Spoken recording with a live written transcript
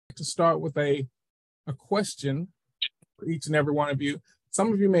To start with a question for each and every one of you.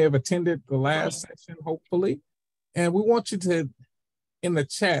 Some of you may have attended the last session, hopefully, and we want you to, in the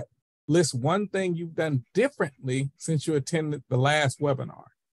chat, list one thing you've done differently since you attended the last webinar.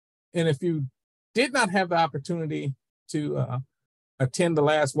 And if you did not have the opportunity to attend the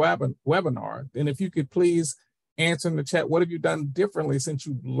last webinar, then if you could please answer in the chat, what have you done differently since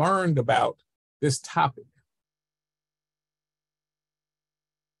you learned about this topic?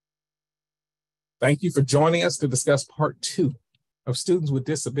 Thank you for joining us to discuss part 2 of students with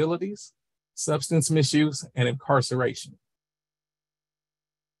disabilities, substance misuse, and incarceration.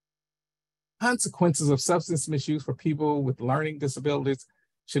 Consequences of substance misuse for people with learning disabilities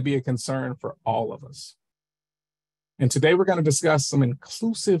should be a concern for all of us. And today we're going to discuss some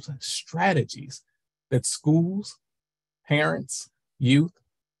inclusive strategies that schools, parents, youth,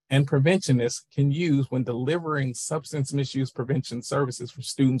 and preventionists can use when delivering substance misuse prevention services for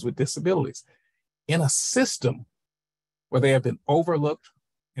students with disabilities in a system where they have been overlooked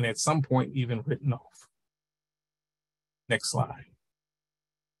and at some point even written off. Next slide.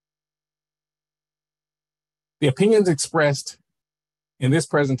 The opinions expressed in this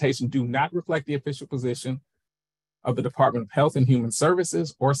presentation do not reflect the official position of the Department of Health and Human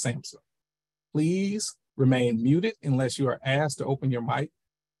Services or SAMHSA. Please remain muted unless you are asked to open your mic,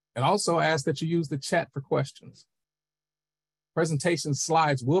 and also ask that you use the chat for questions. Presentation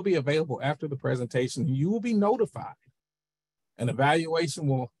slides will be available after the presentation, and you will be notified. An evaluation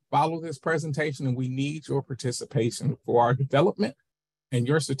will follow this presentation, and we need your participation for our development and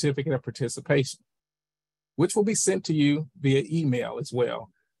your certificate of participation, which will be sent to you via email as well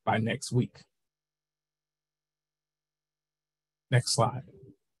by next week. Next slide.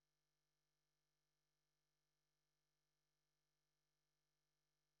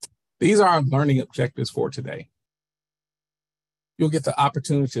 These are our learning objectives for today. You'll get the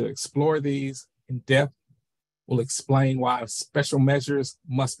opportunity to explore these in depth. We'll explain why special measures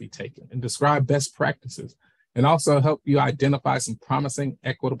must be taken and describe best practices, and also help you identify some promising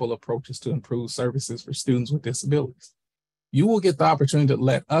equitable approaches to improve services for students with disabilities. You will get the opportunity to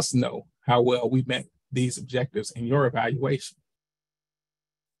let us know how well we met these objectives in your evaluation.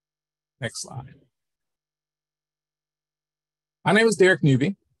 Next slide. My name is Derek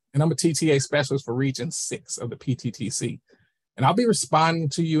Newby, and I'm a TTA specialist for Region 6 of the PTTC. And I'll be responding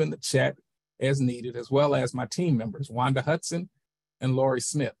to you in the chat as needed, as well as my team members, Wanda Hudson and Lori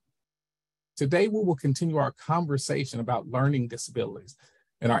Smith. Today, we will continue our conversation about learning disabilities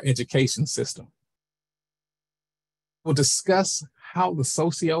in our education system. We'll discuss how the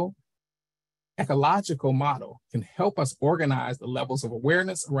socio-ecological model can help us organize the levels of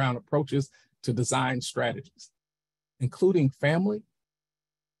awareness around approaches to design strategies, including family,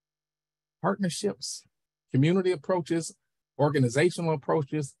 partnerships, community approaches, organizational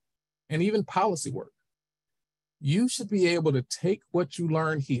approaches, and even policy work. You should be able to take what you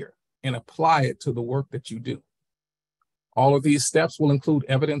learn here and apply it to the work that you do. All of these steps will include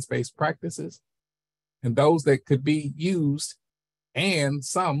evidence-based practices and those that could be used and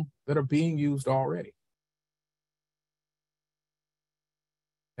some that are being used already.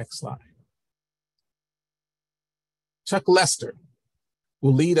 Next slide. Chuck Lester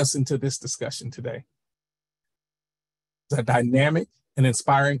will lead us into this discussion today. He's a dynamic and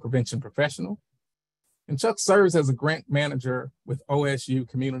inspiring prevention professional, and Chuck serves as a grant manager with OSU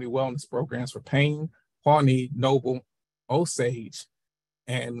Community Wellness Programs for Payne, Pawnee, Noble, Osage,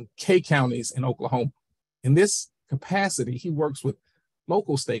 and K counties in Oklahoma. In this capacity, he works with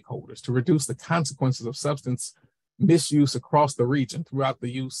local stakeholders to reduce the consequences of substance misuse across the region throughout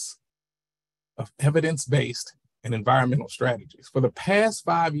the use of evidence-based and environmental strategies. For the past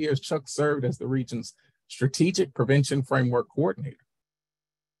 5 years, Chuck served as the region's Strategic Prevention Framework Coordinator.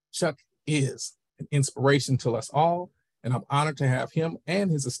 Chuck is an inspiration to us all, and I'm honored to have him and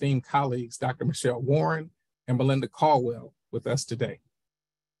his esteemed colleagues, Dr. Michelle Warren and Melinda Caldwell, with us today.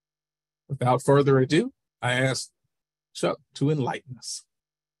 Without further ado, I ask Chuck to enlighten us.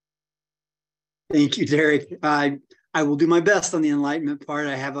 Thank you, Derek. I will do my best on the enlightenment part.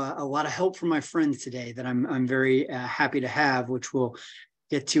 I have a lot of help from my friends today that I'm very happy to have, which we'll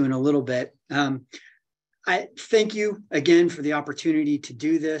get to in a little bit. I thank you again for the opportunity to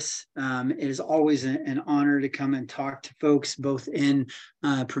do this. It is always an honor to come and talk to folks both in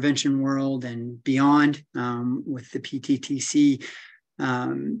prevention world and beyond with the PTTC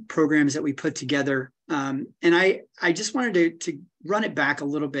programs that we put together. And I just wanted to run it back a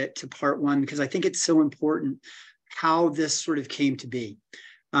little bit to part 1, because I think it's so important how this sort of came to be.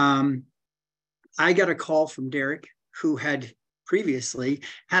 I got a call from Derek, who had previously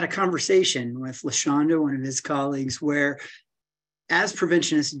had a conversation with LaShonda, one of his colleagues, where as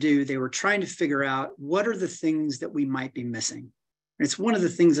preventionists do, they were trying to figure out what are the things that we might be missing. And it's one of the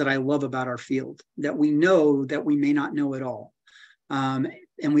things that I love about our field, that we know that we may not know it all.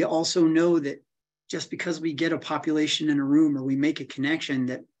 And we also know that just because we get a population in a room or we make a connection,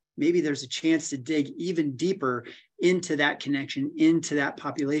 that maybe there's a chance to dig even deeper into that connection, into that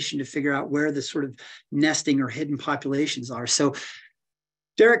population, to figure out where the sort of nesting or hidden populations are. So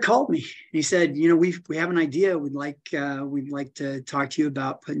Derek called me and he said, you know, we have an idea. We'd like to talk to you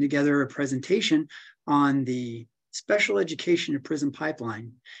about putting together a presentation on the special education to prison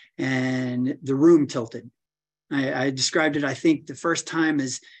pipeline. And the room tilted. I described it, I think, the first time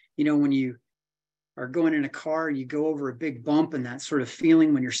as, you know, when you are going in a car and you go over a big bump, and that sort of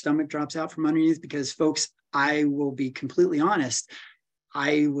feeling when your stomach drops out from underneath. Because folks, I will be completely honest,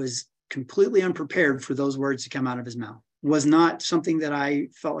 I was completely unprepared for those words to come out of his mouth. Was not something that I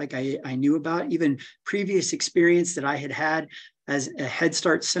felt like I knew about. Even previous experience that I had as a Head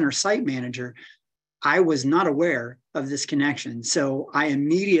Start Center site manager, I was not aware of this connection. So I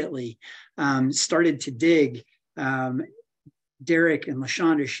immediately started to dig. Derek and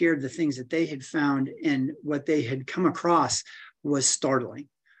LaShonda shared the things that they had found, and what they had come across was startling.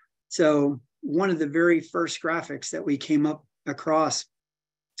 So one of the very first graphics that we came up across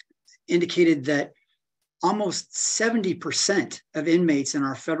indicated that almost 70% of inmates in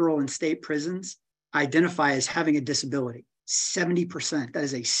our federal and state prisons identify as having a disability. 70%. That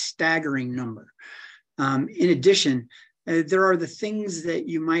is a staggering number. In addition, there are the things that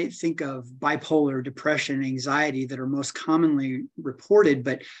you might think of, bipolar, depression, anxiety, that are most commonly reported,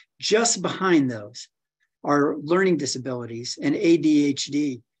 but just behind those are learning disabilities and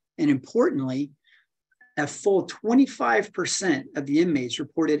ADHD. And importantly, a full 25% of the inmates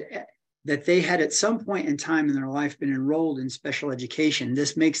reported that they had at some point in time in their life been enrolled in special education.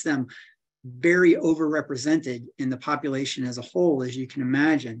 This makes them very overrepresented in the population as a whole, as you can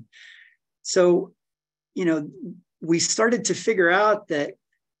imagine. So, you know, we started to figure out that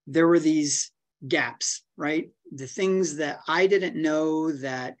there were these gaps, right? The things that I didn't know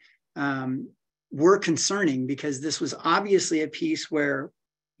that were concerning, because this was obviously a piece where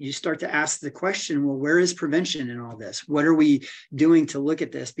you start to ask the question, well, where is prevention in all this? What are we doing to look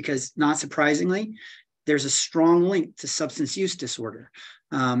at this? Because not surprisingly, there's a strong link to substance use disorder.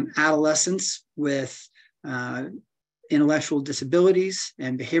 Adolescents with intellectual disabilities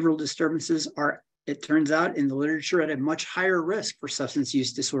and behavioral disturbances are, it turns out in the literature, at a much higher risk for substance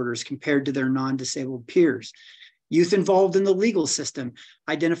use disorders compared to their non-disabled peers. Youth involved in the legal system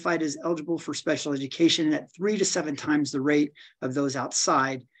identified as eligible for special education at 3 to 7 times the rate of those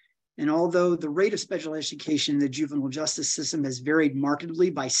outside. And although the rate of special education in the juvenile justice system has varied markedly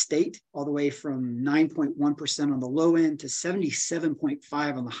by state, all the way from 9.1% on the low end to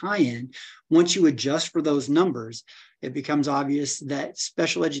 77.5% on the high end, once you adjust for those numbers, it becomes obvious that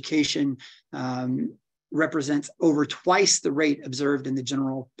special education represents over twice the rate observed in the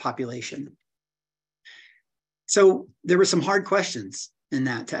general population. So there were some hard questions in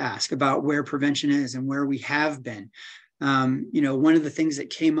that to ask about where prevention is and where we have been. You know, one of the things that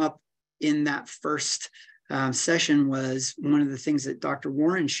came up in that first session was one of the things that Dr.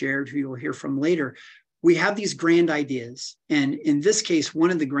 Warren shared, who you'll hear from later. We have these grand ideas. And in this case, one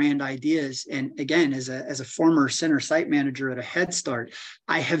of the grand ideas, and again, as a former center site manager at a Head Start,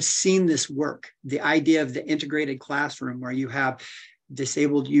 I have seen this work. The idea of the integrated classroom, where you have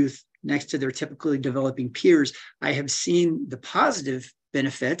disabled youth next to their typically developing peers. I have seen the positive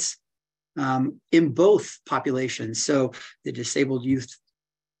benefits in both populations. So the disabled youth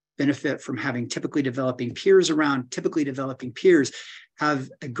benefit from having typically developing peers around. Typically developing peers have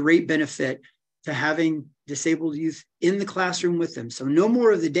a great benefit to having disabled youth in the classroom with them. So no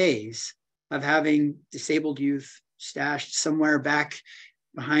more of the days of having disabled youth stashed somewhere back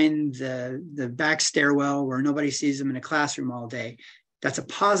behind the back stairwell where nobody sees them in a classroom all day. That's a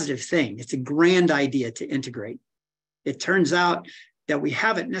positive thing. It's a grand idea to integrate. It turns out that we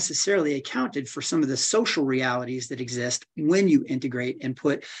haven't necessarily accounted for some of the social realities that exist when you integrate and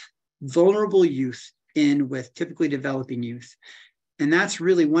put vulnerable youth in with typically developing youth. And that's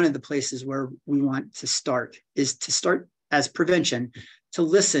really one of the places where we want to start, is to start as prevention, to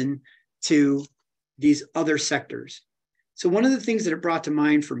listen to these other sectors. So one of the things that it brought to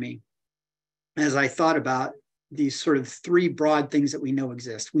mind for me as I thought about these sort of 3 broad things that we know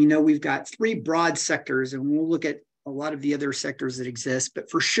exist. We know we've got 3 broad sectors, and we'll look at a lot of the other sectors that exist,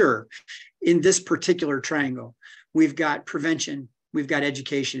 but for sure, in this particular triangle, we've got prevention, we've got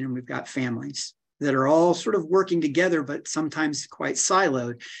education, and we've got families that are all sort of working together, but sometimes quite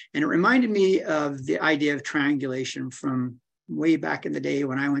siloed. And it reminded me of the idea of triangulation from way back in the day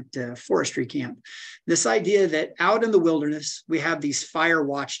when I went to forestry camp. This idea that out in the wilderness, we have these fire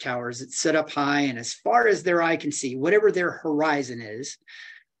watchtowers that sit up high, and as far as their eye can see, whatever their horizon is,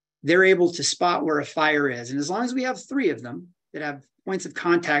 they're able to spot where a fire is. And as long as we have 3 of them that have points of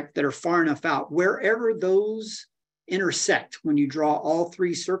contact that are far enough out, wherever those intersect, when you draw all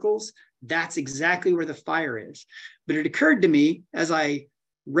 3 circles, that's exactly where the fire is. But it occurred to me as I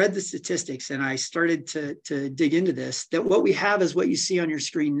read the statistics and I started to dig into this, that what we have is what you see on your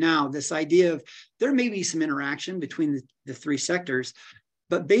screen now, this idea of there may be some interaction between the 3 sectors,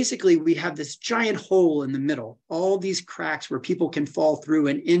 but basically we have this giant hole in the middle, all these cracks where people can fall through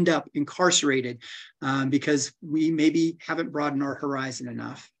and end up incarcerated because we maybe haven't broadened our horizon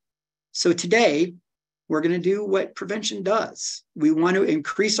enough. So today, we're going to do what prevention does. We want to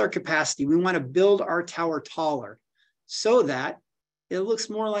increase our capacity. We want to build our tower taller so that it looks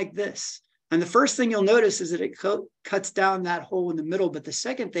more like this. And the first thing you'll notice is that it cuts down that hole in the middle. But the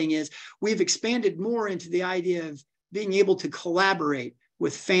second thing is we've expanded more into the idea of being able to collaborate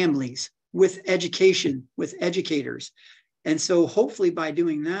with families, with education, with educators. And so hopefully by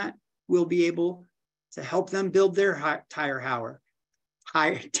doing that, we'll be able to help them build their tower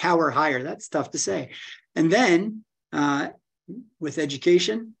higher. That's tough to say. And then with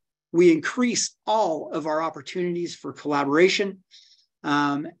education, we increase all of our opportunities for collaboration.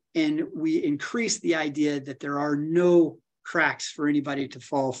 And we increase the idea that there are no cracks for anybody to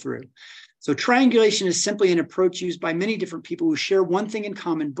fall through. So triangulation is simply an approach used by many different people who share one thing in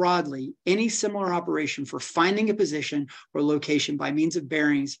common broadly, any similar operation for finding a position or location by means of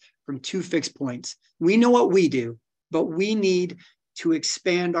bearings from 2 fixed points. We know what we do, but we need to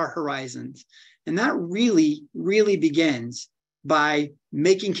expand our horizons. And that really, really begins by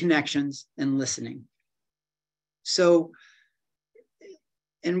making connections and listening. So,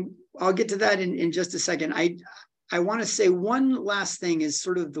 and I'll get to that in just a second. I want to say one last thing is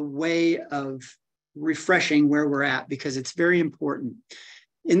sort of the way of refreshing where we're at, because it's very important.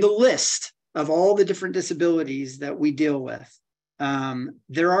 In the list of all the different disabilities that we deal with,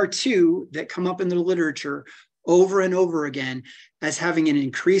 there are 2 that come up in the literature over and over again as having an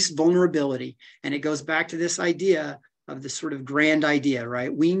increased vulnerability. And it goes back to this idea of the sort of grand idea,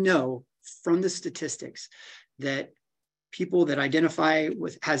 right? We know from the statistics that people that identify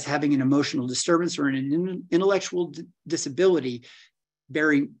with as having an emotional disturbance or an intellectual disability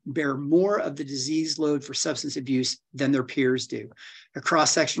bear more of the disease load for substance abuse than their peers do. A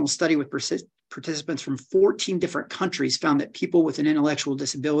cross-sectional study with participants from 14 different countries found that people with an intellectual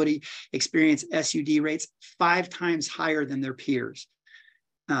disability experience SUD rates 5 times higher than their peers.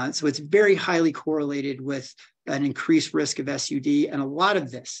 So it's very highly correlated with an increased risk of SUD. And a lot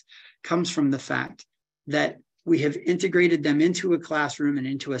of this comes from the fact that we have integrated them into a classroom and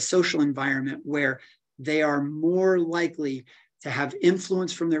into a social environment where they are more likely to have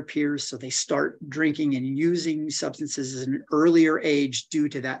influence from their peers. So they start drinking and using substances at an earlier age due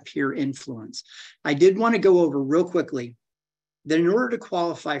to that peer influence. I did want to go over real quickly that in order to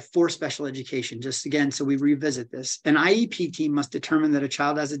qualify for special education, just again, so we revisit this, an IEP team must determine that a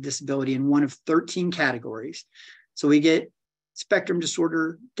child has a disability in one of 13 categories. So we get spectrum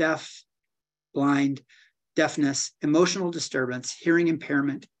disorder, deaf, blind, deafness, emotional disturbance, hearing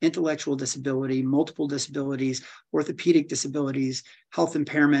impairment, intellectual disability, multiple disabilities, orthopedic disabilities, health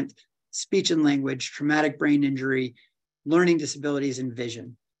impairment, speech and language, traumatic brain injury, learning disabilities, and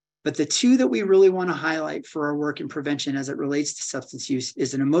vision. But the 2 that we really want to highlight for our work in prevention as it relates to substance use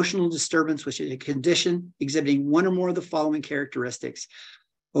is an emotional disturbance, which is a condition exhibiting one or more of the following characteristics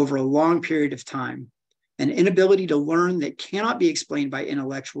over a long period of time: an inability to learn that cannot be explained by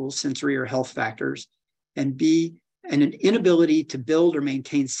intellectual, sensory, or health factors, and B, and an inability to build or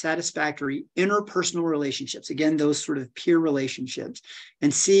maintain satisfactory interpersonal relationships. Again, those sort of peer relationships.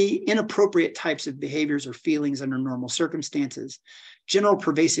 And C, inappropriate types of behaviors or feelings under normal circumstances, general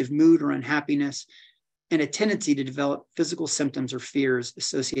pervasive mood or unhappiness, and a tendency to develop physical symptoms or fears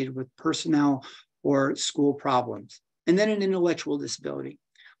associated with personnel or school problems. And then an intellectual disability,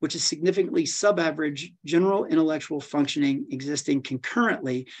 which is significantly sub-average general intellectual functioning existing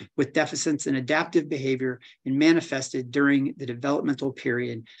concurrently with deficits in adaptive behavior and manifested during the developmental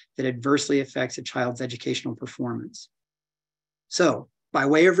period that adversely affects a child's educational performance. So by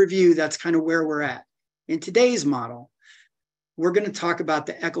way of review, that's kind of where we're at. In today's model, we're going to talk about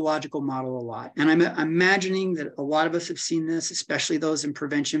the ecological model a lot. And I'm imagining that a lot of us have seen this, especially those in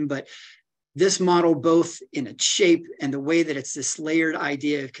prevention, but this model, both in its shape and the way that it's this layered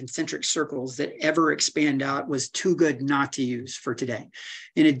idea of concentric circles that ever expand out, was too good not to use for today.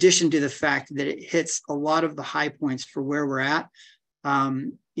 In addition to the fact that it hits a lot of the high points for where we're at,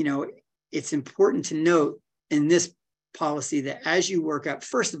 it's important to note in this policy that as you work up,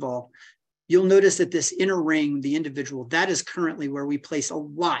 first of all, you'll notice that this inner ring, the individual, that is currently where we place a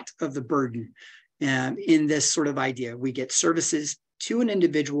lot of the burden in this sort of idea. We get services to an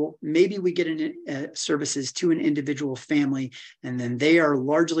individual, maybe we get services to an individual family, and then they are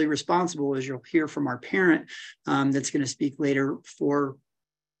largely responsible, as you'll hear from our parent that's going to speak later, for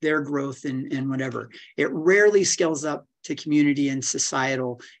their growth and whatever. It rarely scales up to community and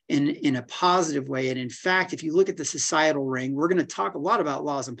societal in a positive way. And in fact, if you look at the societal ring, we're going to talk a lot about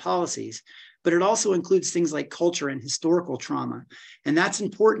laws and policies, but it also includes things like culture and historical trauma. And that's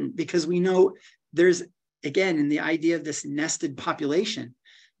important because we know there's, again, in the idea of this nested population,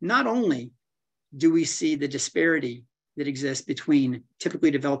 not only do we see the disparity that exists between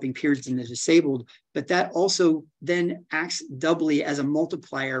typically developing peers and the disabled, but that also then acts doubly as a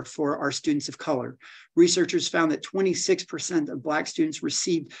multiplier for our students of color. Researchers found that 26% of Black students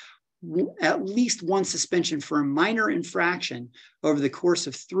received at least one suspension for a minor infraction over the course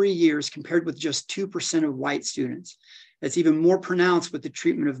of 3 years, compared with just 2% of white students. It's even more pronounced with the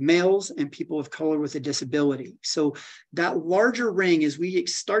treatment of males and people of color with a disability. So that larger ring, as we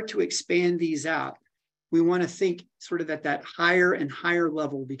start to expand these out, we want to think sort of at that higher and higher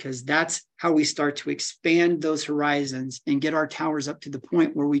level, because that's how we start to expand those horizons and get our towers up to the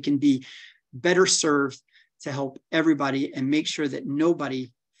point where we can be better served to help everybody and make sure that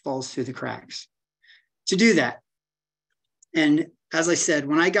nobody falls through the cracks. To do that, and as I said,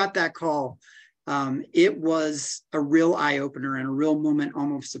 when I got that call, it was a real eye-opener and a real moment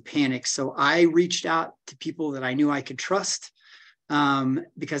almost of panic. So I reached out to people that I knew I could trust,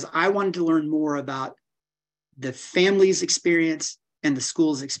 because I wanted to learn more about the family's experience and the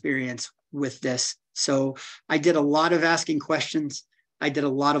school's experience with this. So I did a lot of asking questions. I did a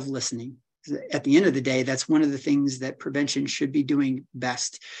lot of listening. At the end of the day, that's one of the things that prevention should be doing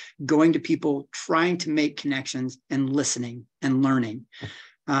best: going to people, trying to make connections, and listening and learning.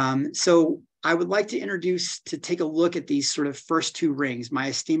 So I would like to take a look at these sort of first two rings. My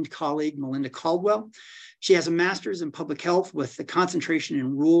esteemed colleague, Melinda Caldwell. She has a master's in public health with a concentration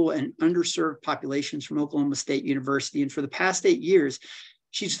in rural and underserved populations from Oklahoma State University. And for the past 8 years,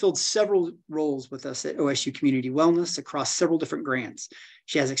 she's filled several roles with us at OSU Community Wellness across several different grants.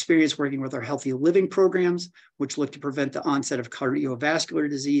 She has experience working with our healthy living programs, which look to prevent the onset of cardiovascular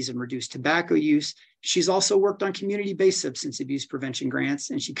disease and reduce tobacco use. She's also worked on community-based substance abuse prevention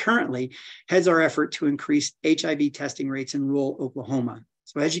grants, and she currently heads our effort to increase HIV testing rates in rural Oklahoma.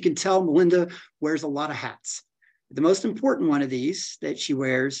 So as you can tell, Melinda wears a lot of hats. The most important one of these that she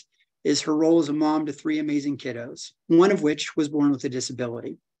wears is her role as a mom to 3 amazing kiddos, one of which was born with a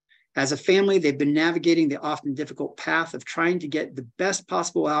disability. As a family, they've been navigating the often difficult path of trying to get the best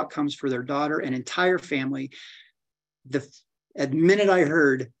possible outcomes for their daughter and entire family. The minute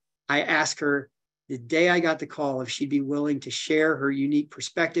I asked her the day I got the call if she'd be willing to share her unique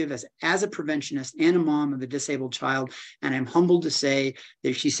perspective as a preventionist and a mom of a disabled child. And I'm humbled to say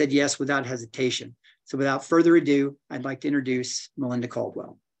that she said yes without hesitation. So without further ado, I'd like to introduce Melinda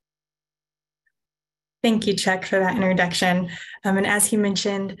Caldwell. Thank you, Chuck, for that introduction. And as he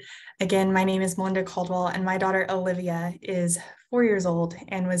mentioned, again, my name is Melinda Caldwell, and my daughter Olivia is 4 years old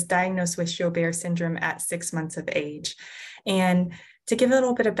and was diagnosed with Joubert syndrome at 6 months of age. And to give a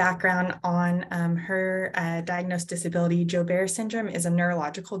little bit of background on her diagnosed disability, Joubert syndrome is a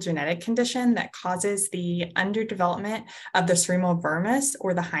neurological genetic condition that causes the underdevelopment of the cerebral vermis,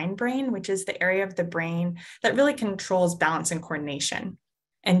 or the hindbrain, which is the area of the brain that really controls balance and coordination.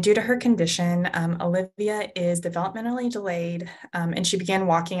 And due to her condition, Olivia is developmentally delayed, and she began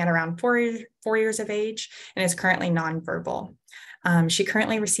walking at around 4 years of age and is currently nonverbal. She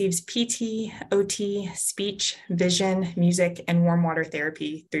currently receives PT, OT, speech, vision, music, and warm water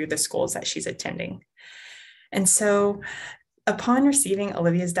therapy through the schools that she's attending. And so upon receiving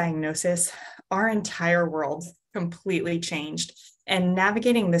Olivia's diagnosis, our entire world completely changed. And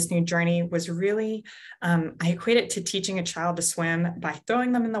navigating this new journey was really, I equate it to teaching a child to swim by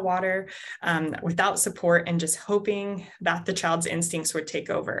throwing them in the water without support and just hoping that the child's instincts would take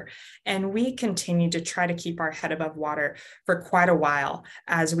over. And we continued to try to keep our head above water for quite a while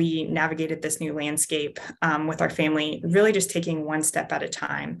as we navigated this new landscape with our family, really just taking one step at a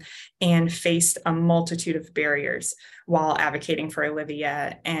time, and faced a multitude of barriers while advocating for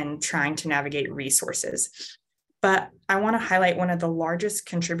Olivia and trying to navigate resources. But I want to highlight one of the largest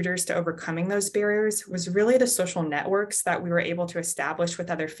contributors to overcoming those barriers was really the social networks that we were able to establish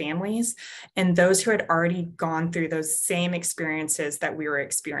with other families and those who had already gone through those same experiences that we were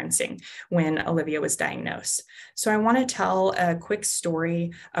experiencing when Olivia was diagnosed. So I want to tell a quick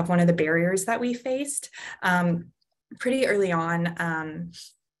story of one of the barriers that we faced. Pretty early on,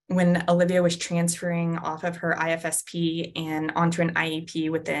 when Olivia was transferring off of her IFSP and onto an IEP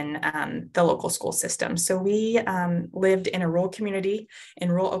within the local school system. So we lived in a rural community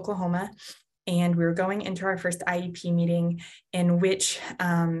in rural Oklahoma, and we were going into our first IEP meeting in which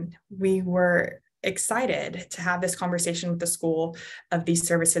we were excited to have this conversation with the school of these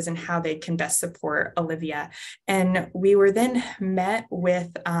services and how they can best support Olivia. And we were then met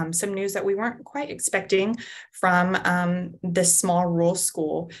with some news that we weren't quite expecting from this small rural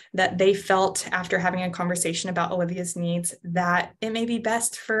school, that they felt, after having a conversation about Olivia's needs, that it may be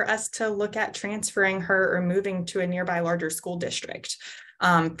best for us to look at transferring her or moving to a nearby larger school district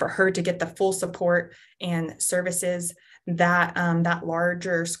for her to get the full support and services that that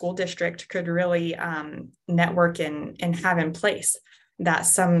larger school district could really network and have in place, that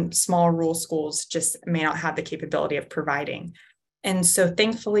some small rural schools just may not have the capability of providing. And so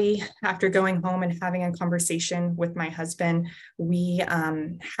thankfully, after going home and having a conversation with my husband, we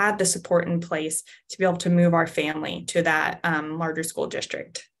had the support in place to be able to move our family to that larger school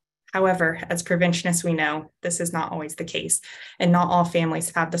district. However, as preventionists, we know this is not always the case, and not all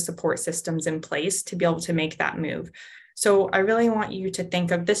families have the support systems in place to be able to make that move. So I really want you to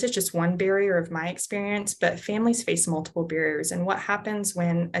think of this as just one barrier of my experience, but families face multiple barriers. And what happens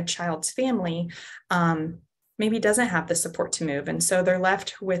when a child's family maybe doesn't have the support to move? And so they're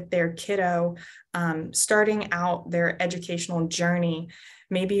left with their kiddo starting out their educational journey,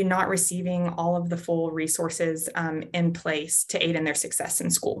 maybe not receiving all of the full resources in place to aid in their success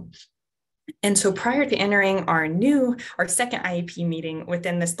in school. And so prior to entering our second IEP meeting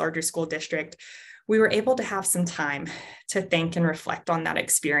within this larger school district, we were able to have some time to think and reflect on that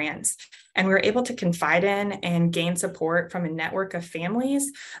experience. And we were able to confide in and gain support from a network of families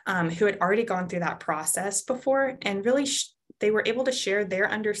who had already gone through that process before, and really they were able to share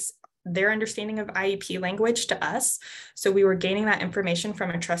their understanding of IEP language to us. So we were gaining that information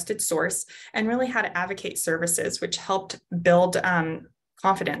from a trusted source, and really how to advocate services, which helped build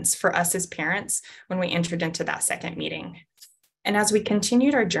confidence for us as parents when we entered into that second meeting. And as we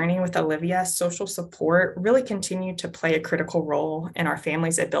continued our journey with Olivia, social support really continued to play a critical role in our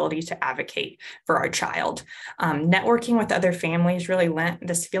family's ability to advocate for our child. Networking with other families really lent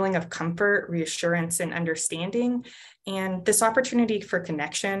this feeling of comfort, reassurance, and understanding. And this opportunity for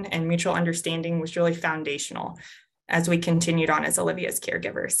connection and mutual understanding was really foundational as we continued on as Olivia's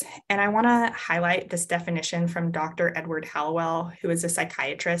caregivers. And I want to highlight this definition from Dr. Edward Hallowell, who is a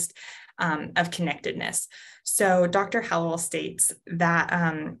psychiatrist, of connectedness. So Dr. Hallowell states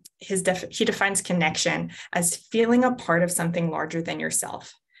that he defines connection as feeling a part of something larger than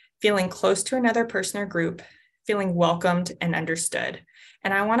yourself, feeling close to another person or group, feeling welcomed and understood.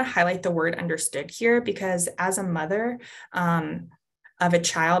 And I want to highlight the word understood here, because as a mother of a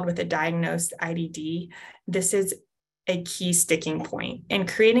child with a diagnosed IDD, this is a key sticking point in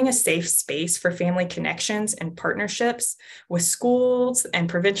creating a safe space for family connections and partnerships with schools and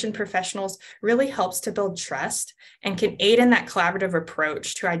prevention professionals really helps to build trust and can aid in that collaborative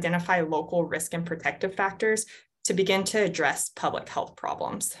approach to identify local risk and protective factors to begin to address public health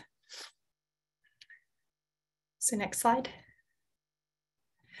problems. So next slide.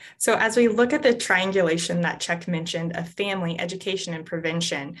 So as we look at the triangulation that Chuck mentioned of family, education, and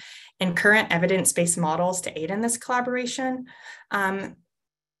prevention in current evidence-based models to aid in this collaboration,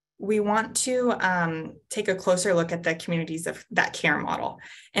 we want to take a closer look at the communities that care model.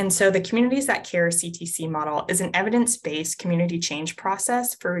 And so the communities that care CTC model is an evidence-based community change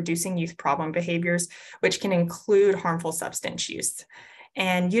process for reducing youth problem behaviors, which can include harmful substance use.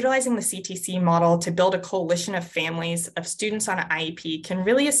 And utilizing the CTC model to build a coalition of families of students on an IEP can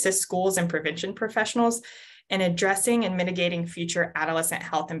really assist schools and prevention professionals in addressing and mitigating future adolescent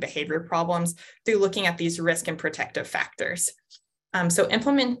health and behavior problems through looking at these risk and protective factors. So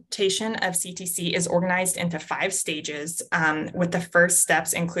implementation of CTC is organized into 5 stages, with the first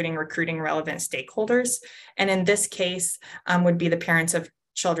steps including recruiting relevant stakeholders. And in this case would be the parents of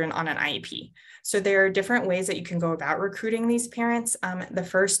children on an IEP. So there are different ways that you can go about recruiting these parents. The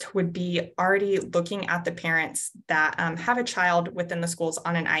first would be already looking at the parents that have a child within the schools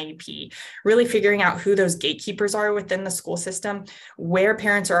on an IEP, really figuring out who those gatekeepers are within the school system, where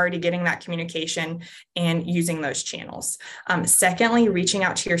parents are already getting that communication and using those channels. Secondly, reaching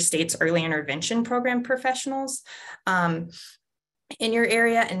out to your state's early intervention program professionals in your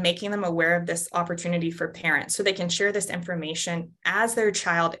area and making them aware of this opportunity for parents so they can share this information as their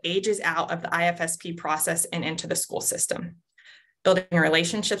child ages out of the IFSP process and into the school system. Building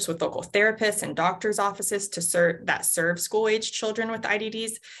relationships with local therapists and doctors' offices that serve school-age children with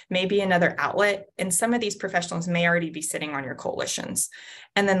IDDs may be another outlet, and some of these professionals may already be sitting on your coalitions.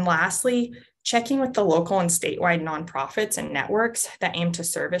 And then lastly, checking with the local and statewide nonprofits and networks that aim to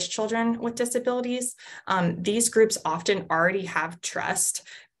service children with disabilities. These groups often already have trust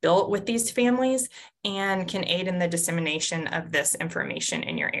built with these families and can aid in the dissemination of this information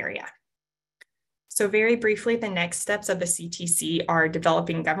in your area. So very briefly, the next steps of the CTC are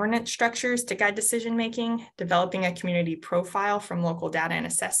developing governance structures to guide decision-making, developing a community profile from local data and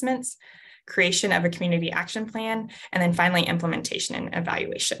assessments, creation of a community action plan, and then finally implementation and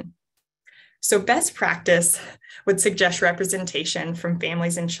evaluation. So best practice would suggest representation from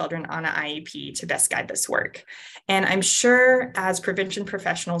families and children on an IEP to best guide this work. And I'm sure as prevention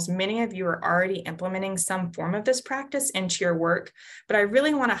professionals, many of you are already implementing some form of this practice into your work, but I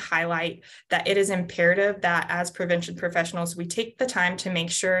really want to highlight that it is imperative that as prevention professionals, we take the time to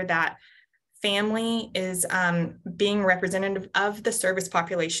make sure that family is being representative of the service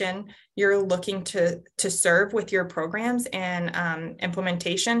population you're looking to serve with your programs and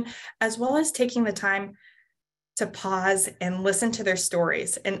implementation, as well as taking the time to pause and listen to their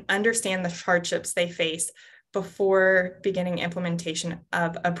stories and understand the hardships they face before beginning implementation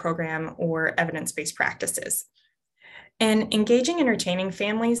of a program or evidence-based practices. And engaging and retaining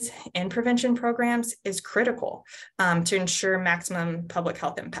families in prevention programs is critical to ensure maximum public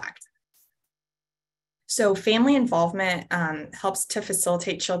health impact. So family involvement helps to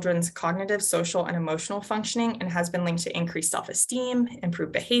facilitate children's cognitive, social, and emotional functioning and has been linked to increased self-esteem,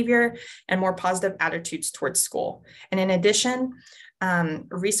 improved behavior, and more positive attitudes towards school. And in addition,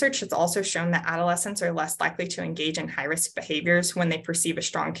 research has also shown that adolescents are less likely to engage in high-risk behaviors when they perceive a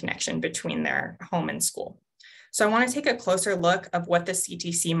strong connection between their home and school. So I want to take a closer look of what the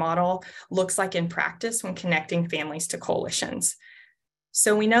CTC model looks like in practice when connecting families to coalitions.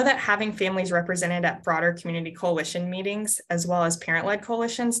 So we know that having families represented at broader community coalition meetings, as well as parent-led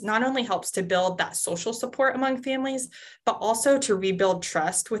coalitions, not only helps to build that social support among families, but also to rebuild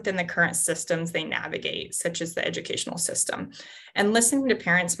trust within the current systems they navigate, such as the educational system. And listening to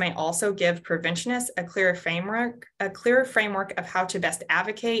parents might also give preventionists a clearer framework of how to best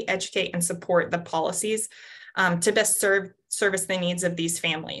advocate, educate, and support the policies to best service the needs of these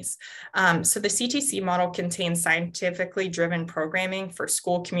families. So the CTC model contains scientifically driven programming for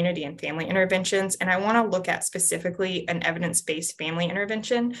school, community, and family interventions. And I want to look at specifically an evidence-based family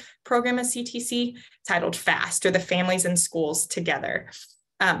intervention program at CTC titled FAST, or the Families and Schools Together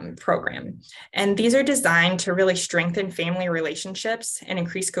program. And these are designed to really strengthen family relationships and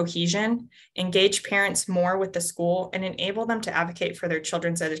increase cohesion, engage parents more with the school, and enable them to advocate for their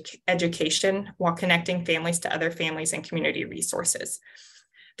children's education while connecting families to other families and community resources.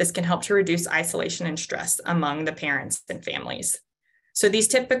 This can help to reduce isolation and stress among the parents and families. So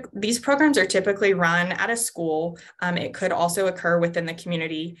these programs are typically run at a school. It could also occur within the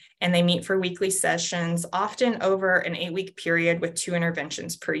community, and they meet for weekly sessions, often over an 8-week period with 2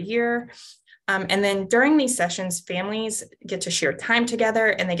 interventions per year. And then during these sessions, families get to share time together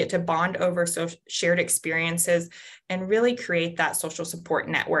and they get to bond over shared experiences and really create that social support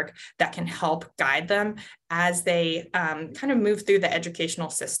network that can help guide them as they kind of move through the educational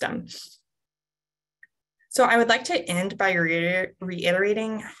system. So I would like to end by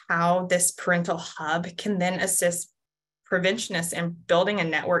reiterating how this parental hub can then assist preventionists in building a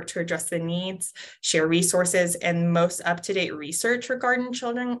network to address the needs, share resources, and most up-to-date research regarding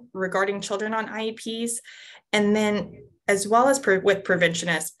children on IEPs. And then, as well as with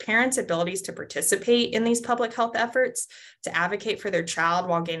preventionists, parents' abilities to participate in these public health efforts to advocate for their child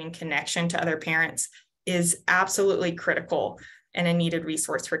while gaining connection to other parents is absolutely critical and a needed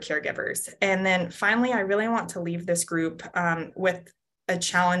resource for caregivers. And then finally, I really want to leave this group with a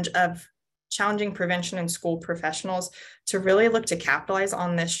challenging prevention and school professionals to really look to capitalize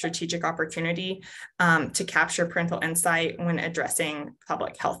on this strategic opportunity to capture parental insight when addressing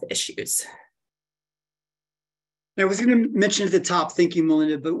public health issues. I was going to mention at the top, thank you,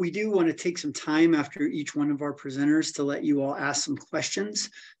 Melinda, but we do want to take some time after each one of our presenters to let you all ask some questions.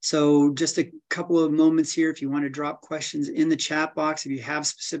 So just a couple of moments here, if you want to drop questions in the chat box, if you have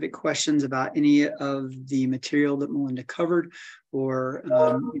specific questions about any of the material that Melinda covered, or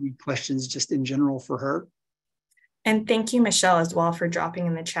any questions just in general for her. And thank you, Michelle, as well, for dropping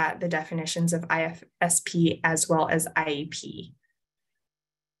in the chat the definitions of IFSP as well as IEP.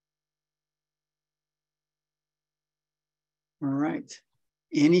 All right.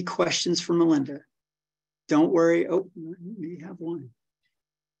 Any questions for Melinda? Don't worry. Oh, we have one.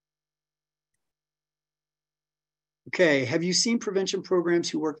 Okay. Have you seen prevention programs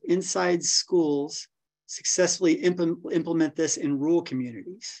who work inside schools successfully implement this in rural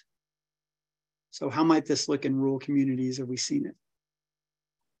communities. So how might this look in rural communities? Have we seen it?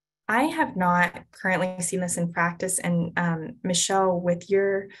 I have not currently seen this in practice. And Michelle, with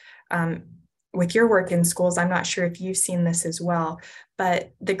your work in schools, I'm not sure if you've seen this as well,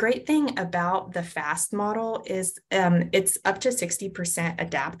 but the great thing about the FAST model is it's up to 60%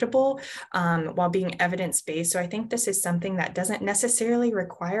 adaptable while being evidence-based. So I think this is something that doesn't necessarily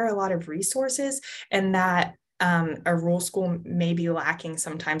require a lot of resources, and that a rural school may be lacking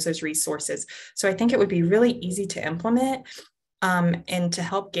sometimes those resources. So I think it would be really easy to implement and to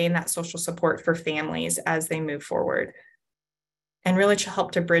help gain that social support for families as they move forward, and really to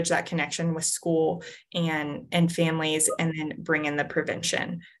help to bridge that connection with school and families, and then bring in the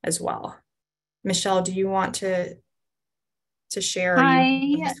prevention as well. Michelle, do you want to share?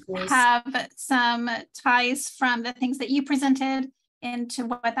 I have some ties from the things that you presented into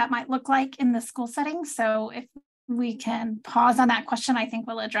what that might look like in the school setting. So if we can pause on that question, I think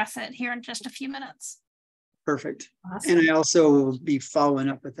we'll address it here in just a few minutes. Perfect. Awesome. And I also will be following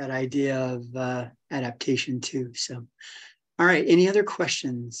up with that idea of adaptation too. So, all right, any other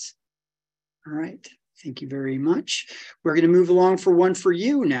questions? All right, thank you very much. We're going to move along for one for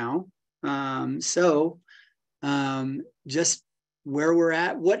you now. Just where we're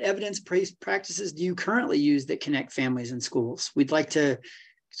at, what evidence-based practices do you currently use that connect families and schools? We'd like to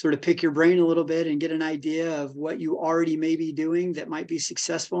sort of pick your brain a little bit and get an idea of what you already may be doing that might be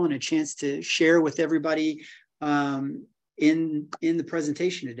successful, and a chance to share with everybody in the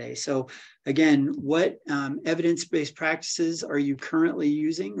presentation today. So again, what evidence-based practices are you currently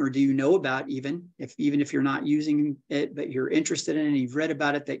using, or do you know about, even if you're not using it, but you're interested in it and you've read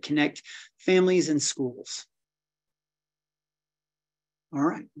about it, that connect families and schools? All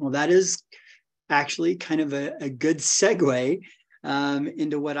right, well, that is actually kind of a good segue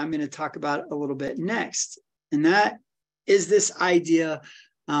into what I'm going to talk about a little bit next. And that is this idea,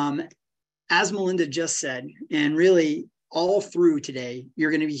 as Melinda just said, and really all through today,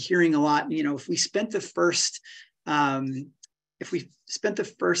 you're going to be hearing a lot. You know, if we spent the first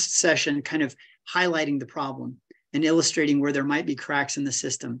session kind of highlighting the problem and illustrating where there might be cracks in the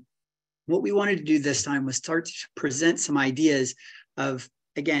system, what we wanted to do this time was start to present some ideas of,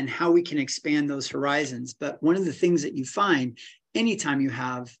 again, how we can expand those horizons. But one of the things that you find anytime you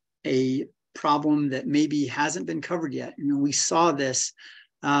have a problem that maybe hasn't been covered yet, and we saw this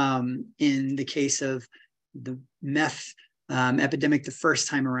in the case of the meth epidemic the first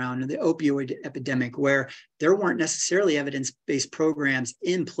time around, and the opioid epidemic, where there weren't necessarily evidence-based programs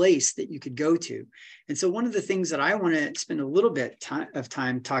in place that you could go to. And so one of the things that I want to spend a little bit of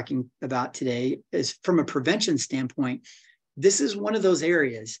time talking about today is, from a prevention standpoint, this is one of those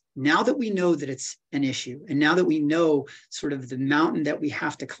areas, now that we know that it's an issue, and now that we know sort of the mountain that we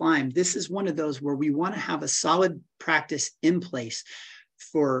have to climb, this is one of those where we want to have a solid practice in place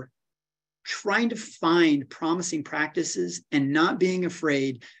for trying to find promising practices and not being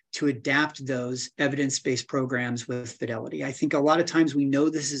afraid to adapt those evidence-based programs with fidelity. I think a lot of times we know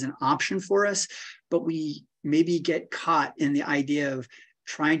this is an option for us, but we maybe get caught in the idea of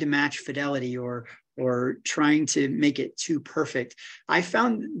trying to match fidelity or trying to make it too perfect. I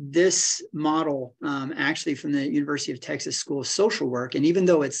found this model actually from the University of Texas School of Social Work. And even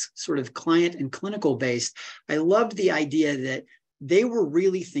though it's sort of client and clinical based, I loved the idea that they were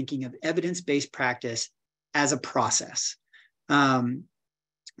really thinking of evidence-based practice as a process.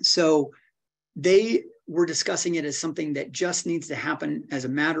 So they were discussing it as something that just needs to happen as a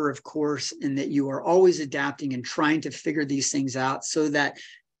matter of course, and that you are always adapting and trying to figure these things out, so that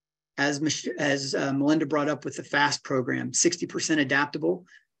as Melinda brought up with the FAST program, 60% adaptable,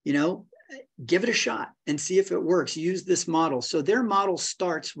 you know, give it a shot and see if it works. Use this model. So their model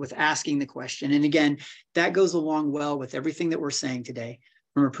starts with asking the question. And again, that goes along well with everything that we're saying today.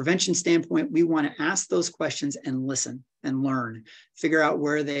 From a prevention standpoint, we want to ask those questions and listen and learn, figure out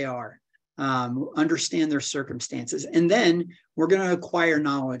where they are, understand their circumstances. And then we're going to acquire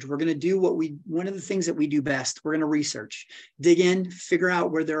knowledge. We're going to do one of the things that we do best. We're going to research, dig in, figure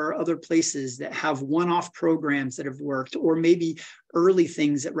out where there are other places that have one-off programs that have worked, or maybe early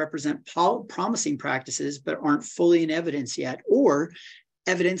things that represent promising practices but aren't fully in evidence yet, or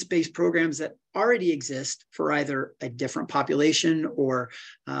evidence-based programs that already exist for either a different population or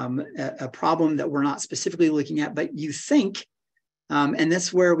a problem that we're not specifically looking at, but you think, and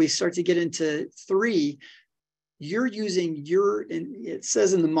that's where we start to get into 3, you're using it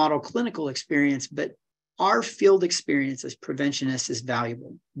says in the model, clinical experience, but our field experience as preventionists is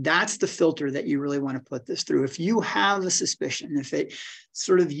valuable. That's the filter that you really want to put this through. If you have a suspicion, if it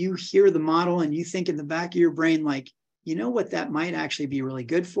sort of, you hear the model and you think in the back of your brain, like, you know what that might actually be really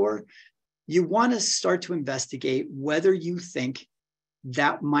good for, you want to start to investigate whether you think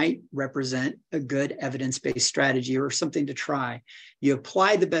that might represent a good evidence-based strategy or something to try. You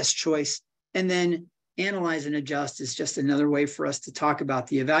apply the best choice, and then analyze and adjust is just another way for us to talk about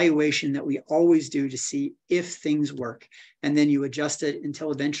the evaluation that we always do to see if things work. And then you adjust it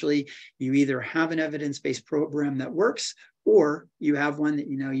until eventually you either have an evidence-based program that works, or you have one that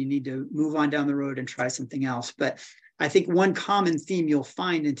you need to move on down the road and try something else. But I think one common theme you'll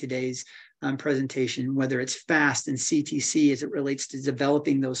find in today's presentation, whether it's FAST and CTC as it relates to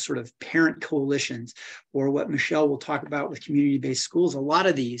developing those sort of parent coalitions, or what Michelle will talk about with community-based schools, a lot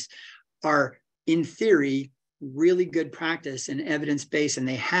of these are, in theory, really good practice and evidence-based, and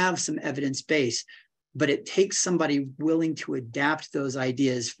they have some evidence base, but it takes somebody willing to adapt those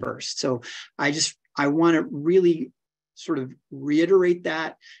ideas first. So I want to really sort of reiterate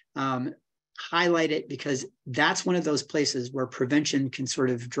that, highlight it, because that's one of those places where prevention can sort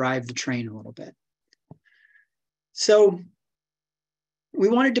of drive the train a little bit. So we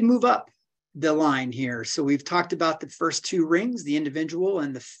wanted to move up the line here. So we've talked about the first two rings, the individual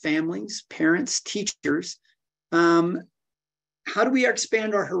and the families, parents, teachers. How do we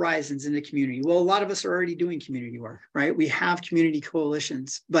expand our horizons in the community? Well, a lot of us are already doing community work, right? We have community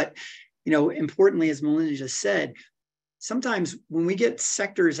coalitions, but importantly, as Melinda just said, sometimes when we get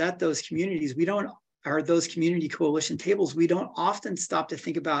sectors at those communities, those community coalition tables, we don't often stop to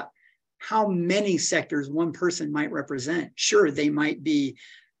think about how many sectors one person might represent. Sure, they might be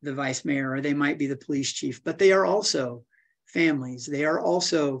the vice mayor, or they might be the police chief, but they are also families. They are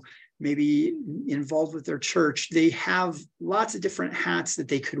also maybe involved with their church. They have lots of different hats that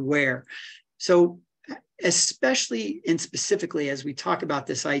they could wear. So especially and specifically as we talk about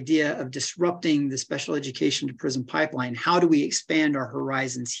this idea of disrupting the special education to prison pipeline, how do we expand our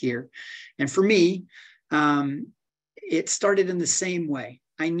horizons here? And for me, it started in the same way.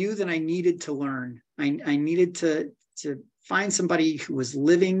 I knew that I needed to learn. I needed to find somebody who was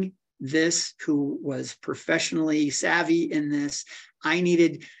living this, who was professionally savvy in this. I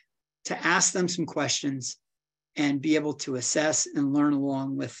needed to ask them some questions and be able to assess and learn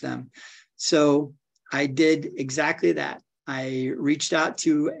along with them. So I did exactly that. I reached out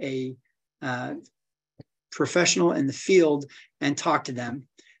to a professional in the field and talked to them.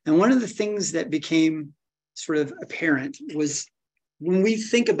 And one of the things that became sort of apparent was when we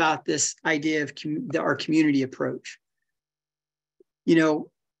think about this idea of our community approach,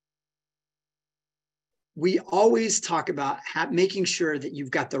 we always talk about making sure that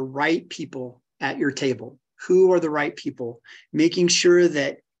you've got the right people at your table. Who are the right people? Making sure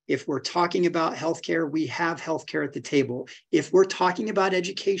that if we're talking about healthcare, we have healthcare at the table. If we're talking about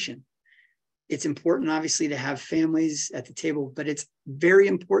education, it's important, obviously, to have families at the table, but it's very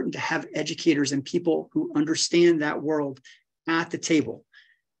important to have educators and people who understand that world at the table.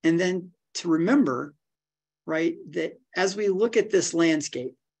 And then to remember, right, that as we look at this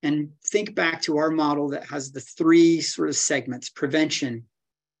landscape and think back to our model that has the three sort of segments, prevention,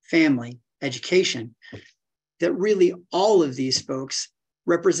 family, education, that really all of these folks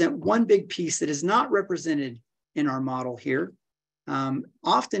represent one big piece that is not represented in our model here,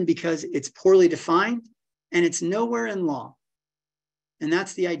 often because it's poorly defined and it's nowhere in law. And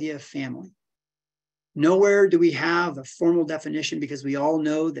that's the idea of family. Nowhere do we have a formal definition, because we all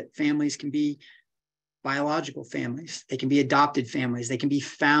know that families can be biological families, they can be adopted families, they can be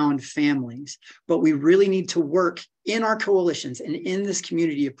found families, but we really need to work in our coalitions and in this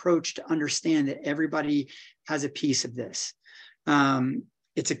community approach to understand that everybody has a piece of this.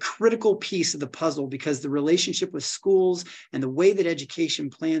 It's a critical piece of the puzzle, because the relationship with schools and the way that education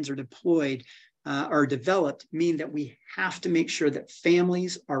plans are deployed are developed mean that we have to make sure that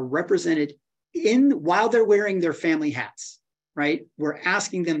families are represented while they're wearing their family hats, right? We're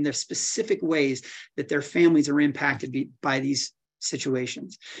asking them the specific ways that their families are impacted by these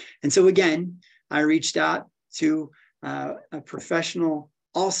situations. And so again, I reached out to a professional,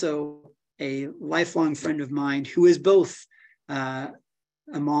 also a lifelong friend of mine, who is both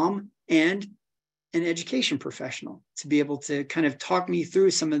a mom and an education professional, to be able to kind of talk me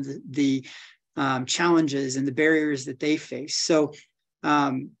through some of the challenges and the barriers that they face. So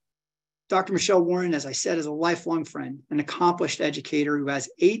Dr. Michelle Warren, as I said, is a lifelong friend, an accomplished educator who has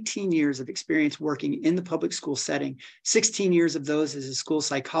 18 years of experience working in the public school setting, 16 years of those as a school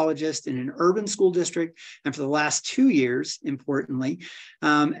psychologist in an urban school district, and for the last 2 years, importantly,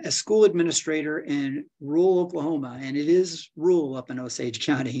 a school administrator in rural Oklahoma. And it is rural up in Osage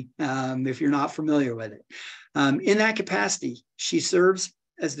County, if you're not familiar with it. In that capacity, she serves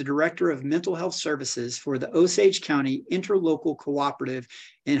as the Director of Mental Health Services for the Osage County Interlocal Cooperative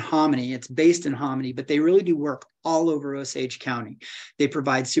in Hominy. It's based in Hominy, but they really do work all over Osage County. They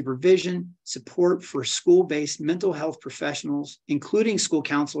provide supervision, support for school-based mental health professionals, including school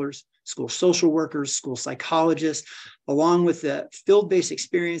counselors, school social workers, school psychologists, along with the field-based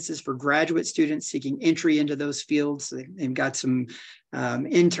experiences for graduate students seeking entry into those fields. They've got some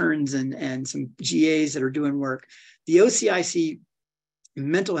interns and some GAs that are doing work. The OCIC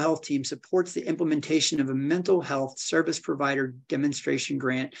mental health team supports the implementation of a mental health service provider demonstration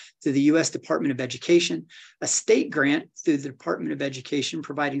grant through the U.S. Department of Education, a state grant through the Department of Education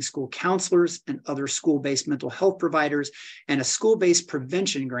providing school counselors and other school-based mental health providers, and a school-based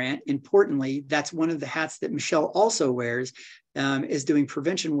prevention grant. Importantly, that's one of the hats that Michelle also wears, is doing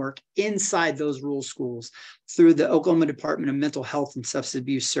prevention work inside those rural schools through the Oklahoma Department of Mental Health and Substance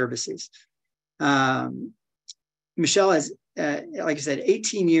Abuse Services. Michelle has, like I said,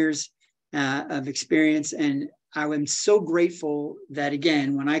 18 years of experience, and I am so grateful that,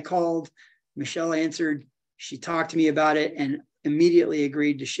 again, when I called, Michelle answered, she talked to me about it and immediately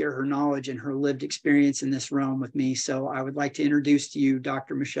agreed to share her knowledge and her lived experience in this realm with me. So I would like to introduce to you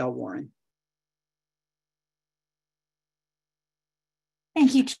Dr. Michelle Warren.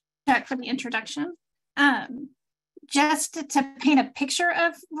 Thank you, Chuck, for the introduction. Just to paint a picture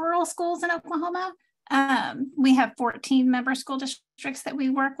of rural schools in Oklahoma, we have 14 member school districts that we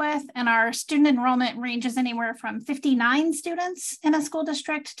work with, and our student enrollment ranges anywhere from 59 students in a school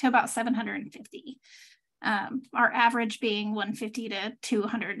district to about 750. Our average being 150 to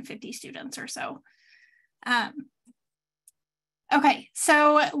 250 students or so. Okay,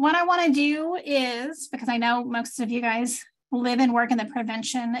 so what I want to do is, because I know most of you guys live and work in the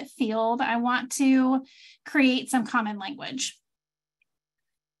prevention field, I want to create some common language.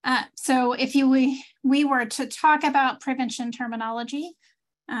 So if we were to talk about prevention terminology,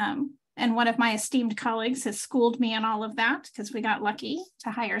 and one of my esteemed colleagues has schooled me on all of that because we got lucky to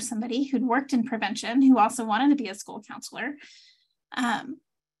hire somebody who'd worked in prevention who also wanted to be a school counselor.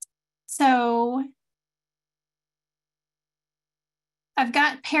 So I've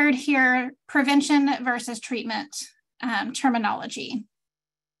got paired here prevention versus treatment terminology.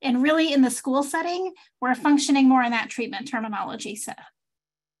 And really in the school setting, we're functioning more in that treatment terminology set.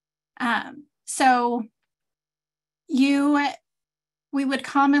 So we would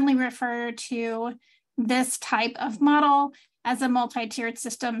commonly refer to this type of model as a multi-tiered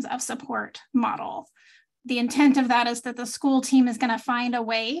systems of support model. The intent of that is that the school team is going to find a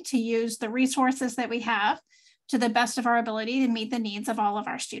way to use the resources that we have to the best of our ability to meet the needs of all of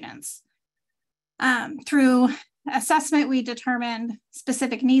our students. Through assessment, we determined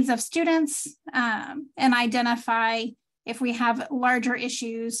specific needs of students and identify if we have larger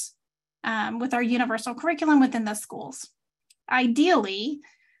issues with our universal curriculum within the schools. Ideally,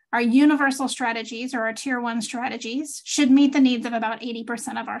 our universal strategies or our tier 1 strategies should meet the needs of about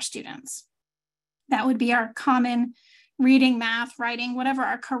 80% of our students. That would be our common reading, math, writing, whatever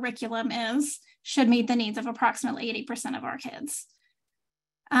our curriculum is, should meet the needs of approximately 80% of our kids.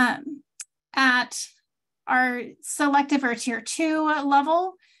 At our selective or tier 2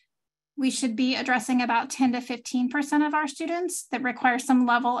 level, we should be addressing about 10 to 15% of our students that require some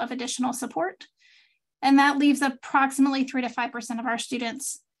level of additional support. And that leaves approximately 3 to 5% of our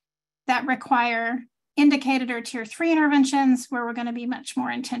students that require indicated or tier 3 interventions, where we're going to be much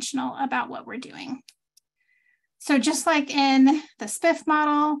more intentional about what we're doing. So just like in the SPIF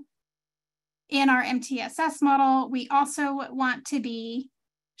model, in our MTSS model, we also want to be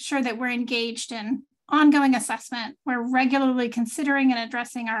sure that we're engaged in ongoing assessment. We're regularly considering and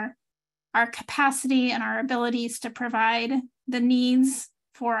addressing our capacity and our abilities to provide the needs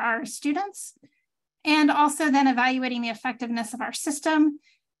for our students, and also then evaluating the effectiveness of our system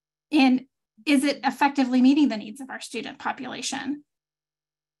in, is it effectively meeting the needs of our student population?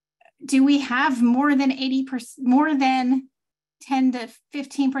 Do we have more than 80%, more than 10 to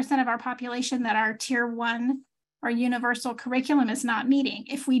 15% of our population that our tier 1 or universal curriculum is not meeting?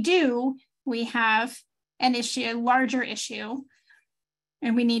 If we do, we have an issue, a larger issue,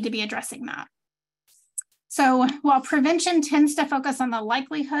 and we need to be addressing that. So while prevention tends to focus on the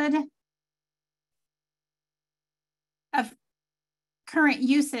likelihood of current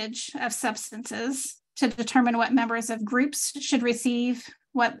usage of substances to determine what members of groups should receive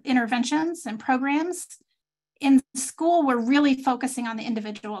what interventions and programs, in school, we're really focusing on the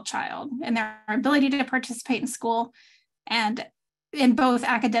individual child and their ability to participate in school and in both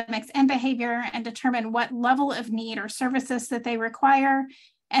academics and behavior, and determine what level of need or services that they require,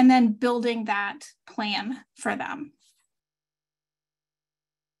 and then building that plan for them.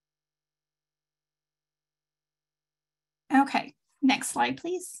 Okay, Next slide,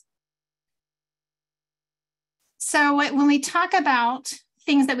 please. So when we talk about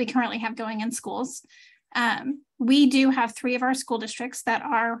things that we currently have going in schools, we do have 3 of our school districts that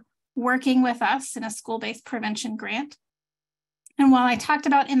are working with us in a school-based prevention grant. And while I talked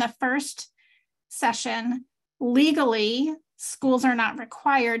about in the first session, legally, schools are not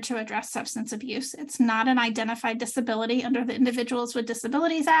required to address substance abuse. It's not an identified disability under the Individuals with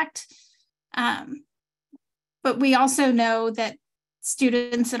Disabilities Act. But we also know that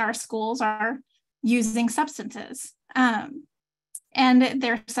students in our schools are using substances, and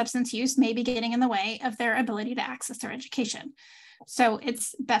their substance use may be getting in the way of their ability to access their education. So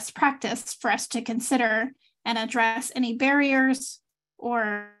it's best practice for us to consider and address any barriers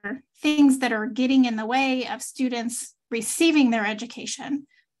or things that are getting in the way of students receiving their education.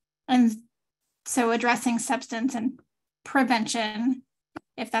 And so addressing substance and prevention,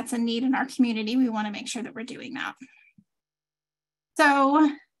 if that's a need in our community, we want to make sure that we're doing that.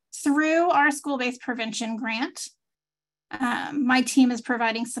 So through our school-based prevention grant, my team is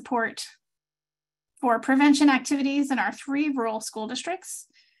providing support for prevention activities in our 3 rural school districts.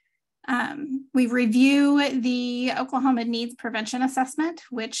 We review the Oklahoma Needs Prevention Assessment,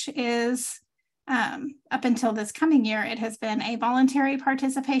 which is, up until this coming year, it has been a voluntary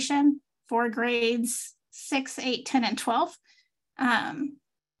participation for grades 6, 8, 10, and 12.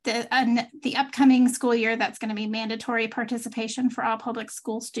 The upcoming school year, that's going to be mandatory participation for all public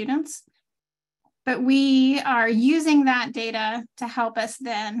school students. But we are using that data to help us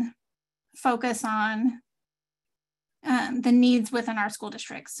then focus on the needs within our school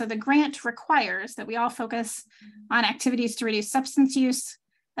districts. So the grant requires that we all focus on activities to reduce substance use,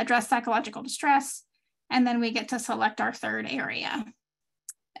 address psychological distress, and then we get to select our 3rd area.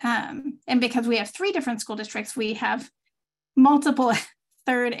 And because we have 3 different school districts, we have multiple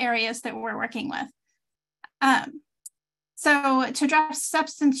 3rd areas that we're working with. So to address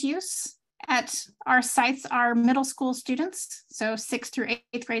substance use at our sites, our middle school students, so 6th through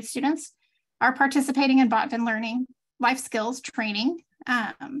 8th grade students, are participating in Botvan Learning life skills training.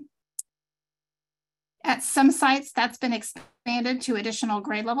 At some sites, that's been expanded to additional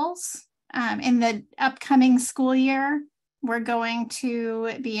grade levels. In the upcoming school year, we're going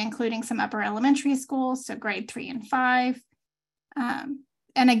to be including some upper elementary schools, so grade 3 and 5.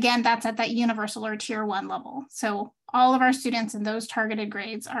 And again, that's at that universal or tier 1 level. So all of our students in those targeted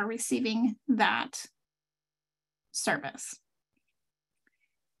grades are receiving that service.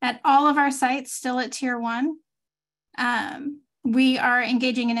 At all of our sites, still at tier 1, we are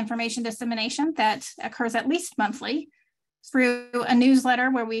engaging in information dissemination that occurs at least monthly through a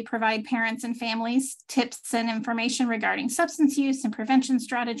newsletter where we provide parents and families tips and information regarding substance use and prevention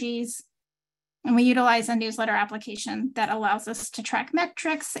strategies. And we utilize a newsletter application that allows us to track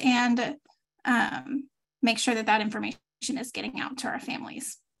metrics and make sure that that information is getting out to our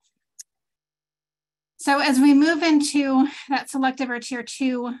families. So as we move into that selective or tier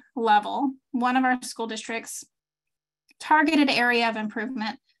 2 level, one of our school districts' targeted area of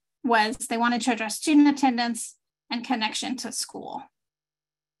improvement was they wanted to address student attendance and connection to school.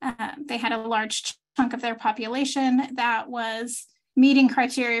 They had a large chunk of their population that was meeting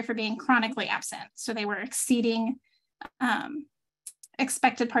criteria for being chronically absent. So they were exceeding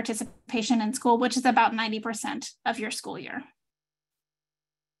expected participation in school, which is about 90% of your school year.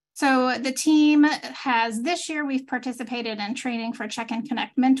 So the team has, this year, we've participated in training for Check and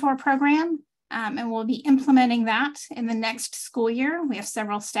Connect Mentor program, and we'll be implementing that in the next school year. We have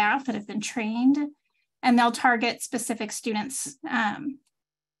several staff that have been trained, and they'll target specific students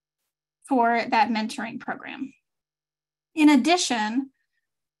for that mentoring program. In addition,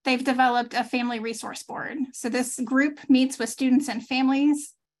 they've developed a family resource board. So this group meets with students and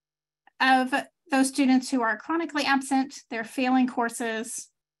families of those students who are chronically absent, they're failing courses,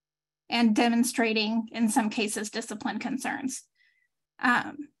 and demonstrating, in some cases, discipline concerns.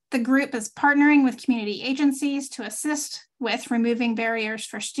 The group is partnering with community agencies to assist with removing barriers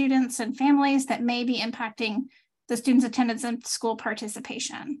for students and families that may be impacting the students' attendance and school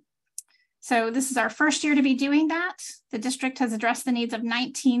participation. So this is our first year to be doing that. The district has addressed the needs of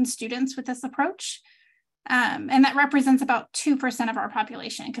 19 students with this approach. And that represents about 2% of our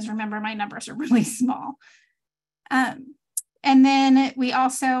population, because remember, my numbers are really small. And then we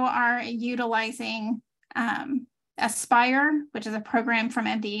also are utilizing Aspire, which is a program from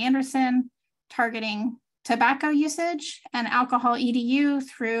MD Anderson targeting tobacco usage and alcohol EDU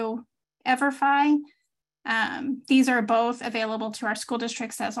through Everfi. These are both available to our school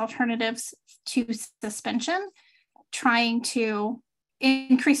districts as alternatives to suspension, trying to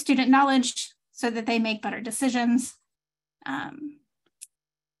increase student knowledge so that they make better decisions and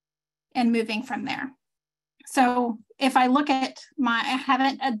moving from there. So if I look at I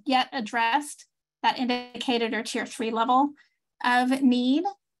haven't yet addressed that indicated or tier 3 level of need,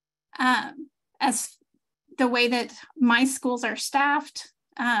 as the way that my schools are staffed,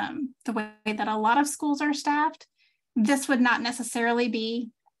 the way that a lot of schools are staffed, this would not necessarily be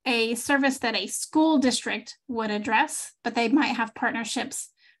a service that a school district would address, but they might have partnerships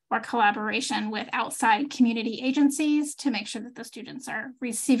or collaboration with outside community agencies to make sure that the students are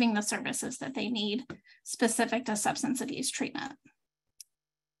receiving the services that they need specific to substance abuse treatment.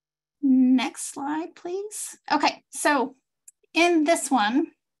 Next slide, please. Okay, so in this one,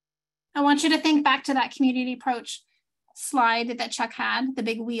 I want you to think back to that community approach slide that Chuck had, the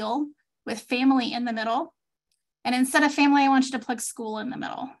big wheel with family in the middle. And instead of family, I want you to plug school in the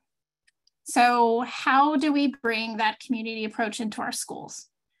middle. So how do we bring that community approach into our schools?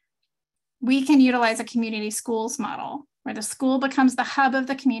 We can utilize a community schools model where the school becomes the hub of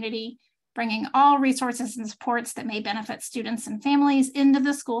the community, bringing all resources and supports that may benefit students and families into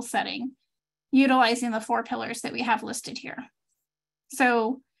the school setting, utilizing the 4 pillars that we have listed here.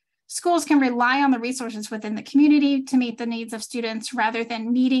 So schools can rely on the resources within the community to meet the needs of students rather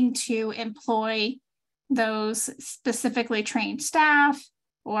than needing to employ those specifically trained staff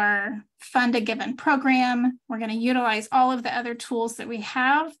or fund a given program. We're going to utilize all of the other tools that we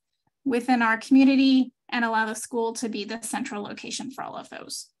have within our community and allow the school to be the central location for all of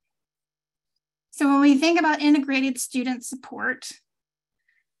those. So when we think about integrated student support,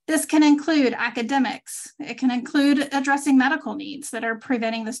 this can include academics. It can include addressing medical needs that are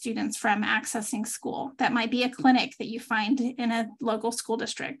preventing the students from accessing school. That might be a clinic that you find in a local school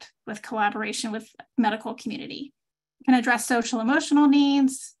district with collaboration with medical community. It can address social emotional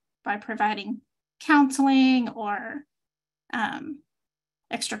needs by providing counseling or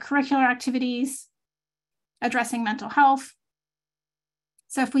extracurricular activities, addressing mental health.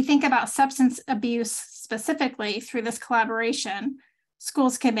 So if we think about substance abuse specifically through this collaboration,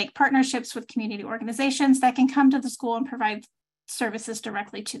 schools can make partnerships with community organizations that can come to the school and provide services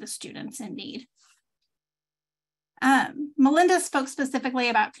directly to the students in need. Melinda spoke specifically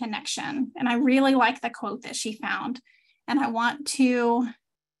about connection, and I really like the quote that she found. And I want to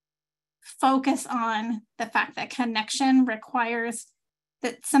focus on the fact that connection requires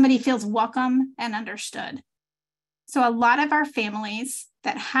that somebody feels welcome and understood. So a lot of our families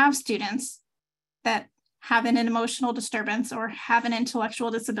that have students that have an emotional disturbance or have an intellectual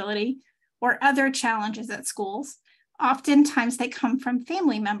disability or other challenges at schools, oftentimes they come from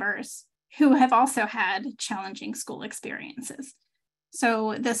family members who have also had challenging school experiences.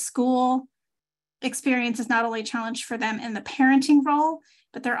 So the school experience is not only a challenge for them in the parenting role,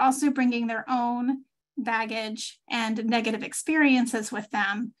 but they're also bringing their own baggage and negative experiences with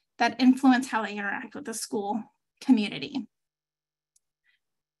them that influence how they interact with the school community.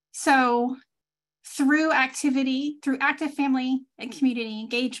 So through active family and community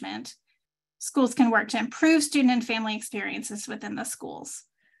engagement, schools can work to improve student and family experiences within the schools.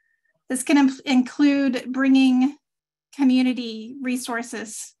 This can include bringing community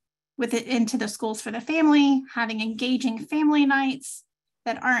resources into the schools for the family, having engaging family nights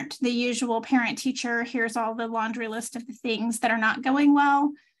that aren't the usual parent-teacher, here's all the laundry list of the things that are not going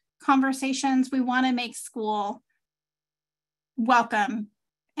well conversations. We want to make school welcome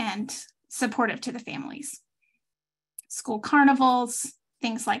and supportive to the families. School carnivals,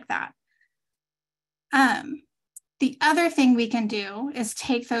 things like that. The other thing we can do is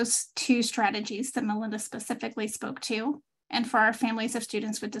take those 2 strategies that Melinda specifically spoke to, and for our families of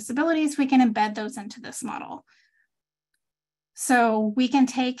students with disabilities, we can embed those into this model. So we can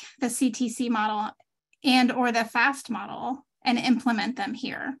take the CTC model and or the FAST model and implement them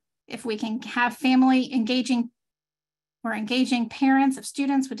here. If we can have family engaging parents of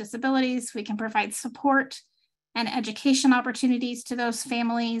students with disabilities, we can provide support and education opportunities to those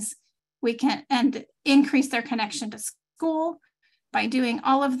families. We can and increase their connection to school. By doing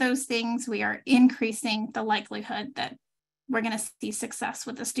all of those things, we are increasing the likelihood that we're going to see success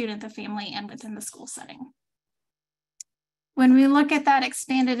with the student, the family, and within the school setting. When we look at that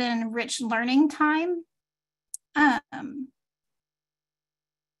expanded and enriched learning time,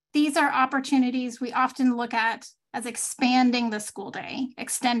 these are opportunities we often look at as expanding the school day,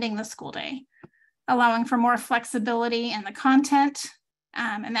 extending the school day, allowing for more flexibility in the content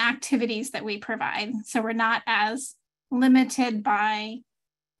and the activities that we provide. So we're not as limited by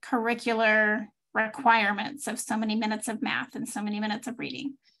curricular requirements of so many minutes of math and so many minutes of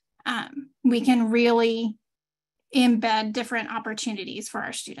reading. We can really embed different opportunities for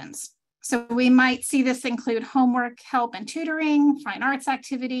our students. So we might see this include homework, help and tutoring, fine arts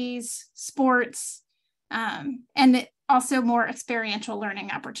activities, sports, and also more experiential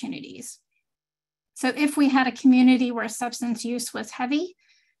learning opportunities. So if we had a community where substance use was heavy,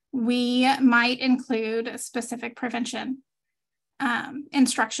 we might include specific prevention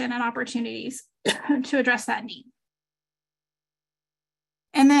instruction and opportunities to address that need.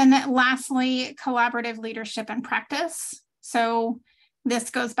 And then lastly, collaborative leadership and practice. So this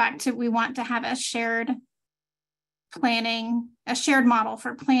goes back to, we want to have a shared planning, a shared model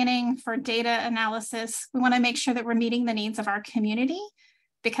for planning, for data analysis. We want to make sure that we're meeting the needs of our community,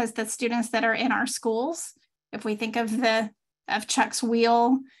 because the students that are in our schools, if we think of Chuck's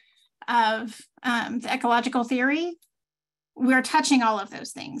wheel of the ecological theory, we're touching all of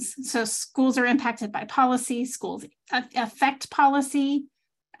those things. So schools are impacted by policy, schools affect policy,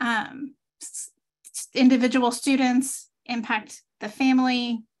 individual students impact the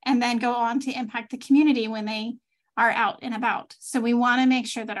family, and then go on to impact the community when they are out and about. So we want to make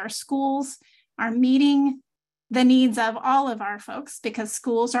sure that our schools are meeting the needs of all of our folks, because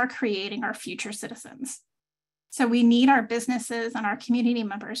schools are creating our future citizens. So we need our businesses and our community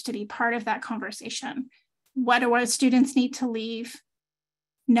members to be part of that conversation. What do our students need to leave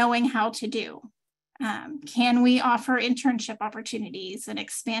knowing how to do? Can we offer internship opportunities and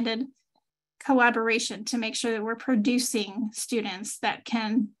expanded collaboration to make sure that we're producing students that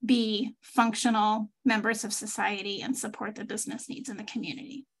can be functional members of society and support the business needs in the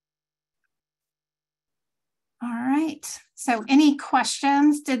community? All right, so any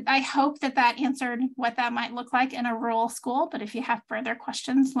questions? I hope that answered what that might look like in a rural school, but if you have further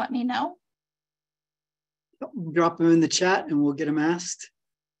questions, let me know. Drop them in the chat and we'll get them asked.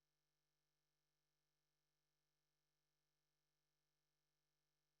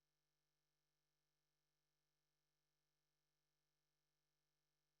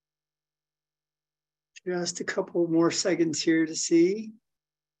 Just a couple more seconds here to see.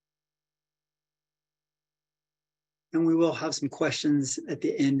 And we will have some questions at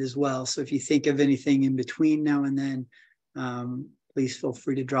the end as well. So if you think of anything in between now and then, please feel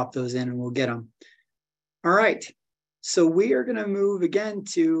free to drop those in and we'll get them. All right. So we are going to move again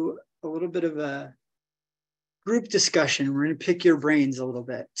to a little bit of a group discussion. We're going to pick your brains a little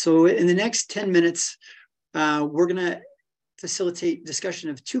bit. So in the next 10 minutes, we're going to facilitate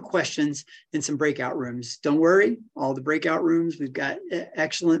discussion of 2 questions in some breakout rooms. Don't worry, all the breakout rooms, we've got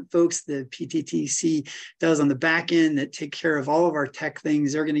excellent folks the PTTC does on the back end that take care of all of our tech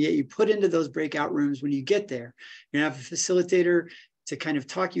things. They're going to get you put into those breakout rooms when you get there. You're going to have a facilitator to kind of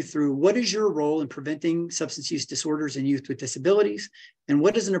talk you through what is your role in preventing substance use disorders in youth with disabilities, and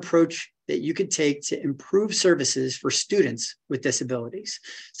what is an approach that you could take to improve services for students with disabilities.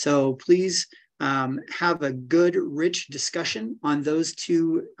 So please have a good, rich discussion on those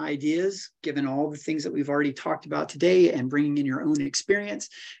 2 ideas, given all the things that we've already talked about today and bringing in your own experience.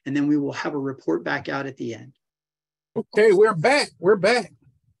 And then we will have a report back out at the end. Okay, we're back. We're back.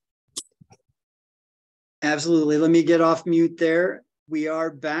 Absolutely. Let me get off mute there. We are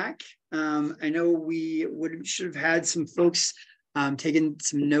back. I know we should have had some folks taking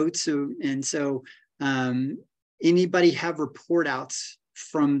some notes. So anybody have report outs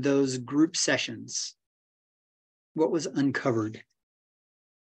from those group sessions? What was uncovered?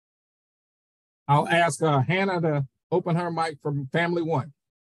 I'll ask Hannah to open her mic from Family One.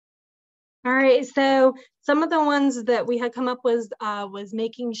 All right, so some of the ones that we had come up with was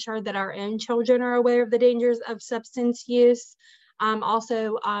making sure that our own children are aware of the dangers of substance use.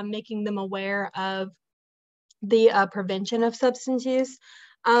 Also making them aware of the prevention of substance use.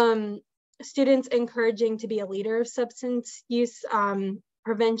 Students encouraging to be a leader of substance use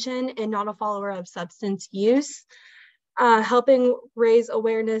prevention and not a follower of substance use. Helping raise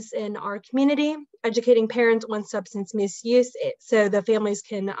awareness in our community, educating parents on substance misuse so the families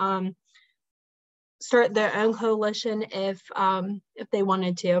can start their own coalition if they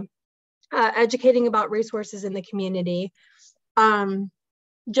wanted to. Educating about resources in the community.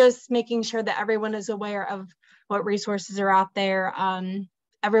 Just making sure that everyone is aware of what resources are out there.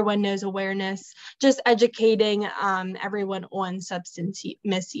 Everyone knows awareness, just educating everyone on substance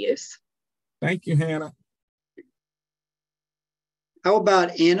misuse. Thank you, Hannah. How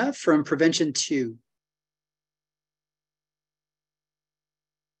about Anna from Prevention 2?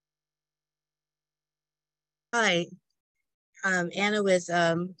 Hi, Anna with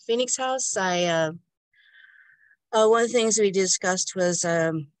Phoenix House. One of the things we discussed was,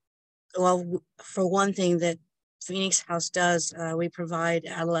 well, for one thing that Phoenix House does, we provide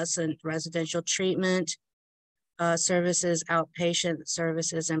adolescent residential treatment services, outpatient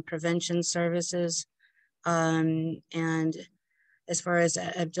services, and prevention services. And as far as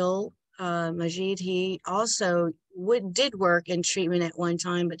Abdul Majid, he also did work in treatment at one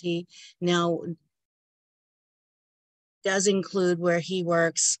time, but he now does include where he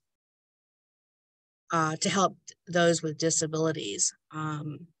works to help those with disabilities.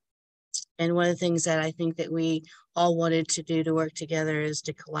 And one of the things that I think that we all wanted to do to work together is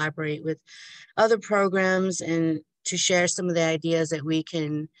to collaborate with other programs and to share some of the ideas that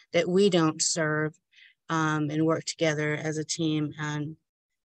we don't serve, and work together as a team and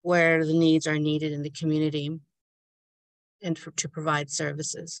where the needs are needed in the community and to provide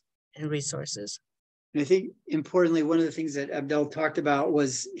services and resources. And I think importantly, one of the things that Abdel talked about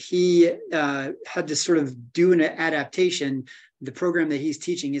was he had to sort of do an adaptation. The program that he's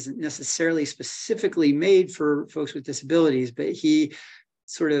teaching isn't necessarily specifically made for folks with disabilities, but he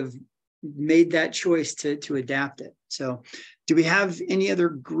sort of made that choice to adapt it. So do we have any other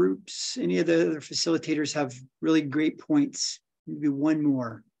groups, any of the other facilitators have really great points? Maybe one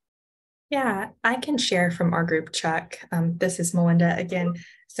more. Yeah, I can share from our group, Chuck. This is Melinda again.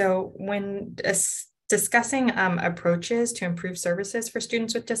 So when discussing approaches to improve services for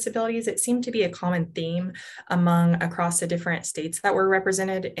students with disabilities, it seemed to be a common theme across the different states that were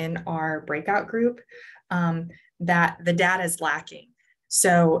represented in our breakout group, that the data is lacking.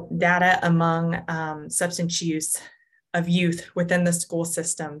 So data among substance use of youth within the school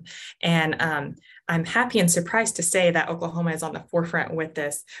system. And I'm happy and surprised to say that Oklahoma is on the forefront with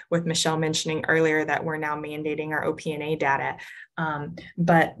this, with Michelle mentioning earlier that we're now mandating our OPNA data.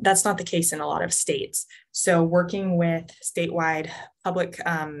 But that's not the case in a lot of states. So working with statewide public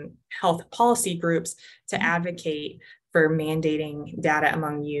health policy groups to advocate for mandating data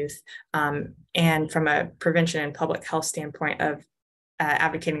among youth, and from a prevention and public health standpoint of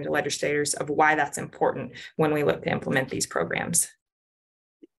advocating to legislators of why that's important when we look to implement these programs.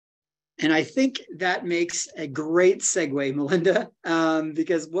 And I think that makes a great segue, Melinda,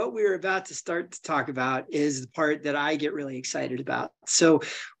 because what we're about to start to talk about is the part that I get really excited about. So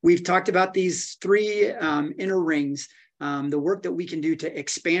we've talked about these three inner rings, the work that we can do to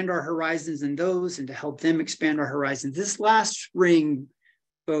expand our horizons in those and to help them expand our horizons. This last ring,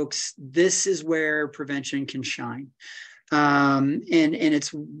 folks, this is where prevention can shine. And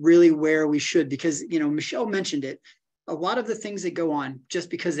it's really where we should, because, you know, Michelle mentioned it, a lot of the things that go on just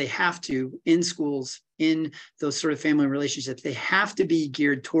because they have to in schools, in those sort of family relationships, they have to be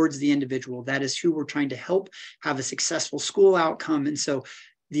geared towards the individual. That is who we're trying to help have a successful school outcome. And so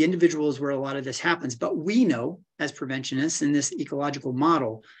the individual is where a lot of this happens. But we know as preventionists in this ecological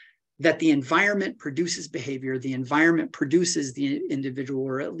model that the environment produces behavior, the environment produces the individual,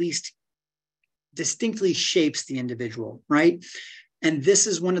 or at least distinctly shapes the individual, right? And this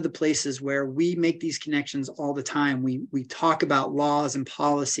is one of the places where we make these connections all the time. We talk about laws and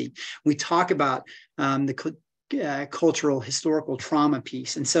policy. We talk about the cultural, historical trauma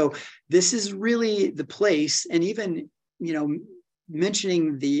piece. And so this is really the place, and even, you know,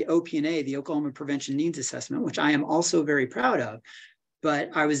 mentioning the OPNA, the Oklahoma Prevention Needs Assessment, which I am also very proud of.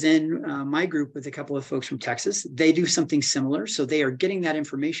 But I was in my group with a couple of folks from Texas. They do something similar. So they are getting that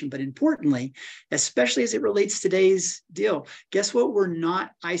information. But importantly, especially as it relates to today's deal, guess what? We're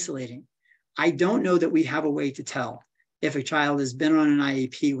not isolating. I don't know that we have a way to tell if a child has been on an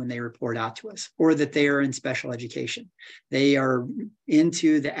IEP when they report out to us, or that they are in special education. They are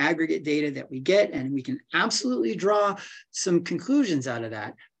into the aggregate data that we get, and we can absolutely draw some conclusions out of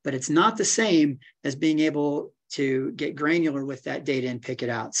that. But it's not the same as being able to get granular with that data and pick it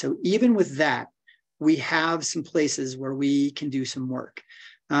out. So even with that, we have some places where we can do some work.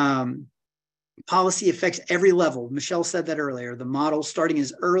 Policy affects every level. Michelle said that earlier. The model starting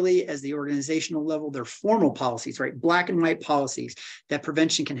as early as the organizational level, they're formal policies, right? Black and white policies that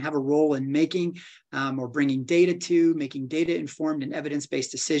prevention can have a role in making or bringing data to, making data-informed and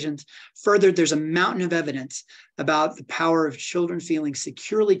evidence-based decisions. Further, there's a mountain of evidence about the power of children feeling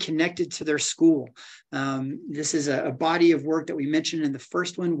securely connected to their school. This is a body of work that we mentioned in the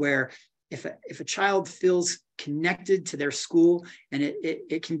first one, where if a child feels connected to their school, and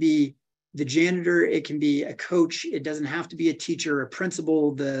it can be the janitor, it can be a coach, it doesn't have to be a teacher, a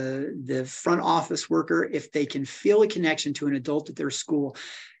principal, the front office worker. If they can feel a connection to an adult at their school,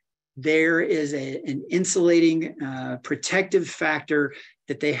 there is an insulating, protective factor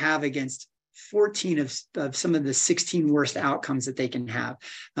that they have against 14 of some of the 16 worst outcomes that they can have.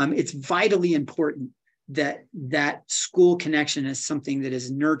 It's vitally important that school connection is something that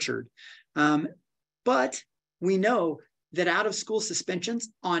is nurtured. But we know that out of school suspensions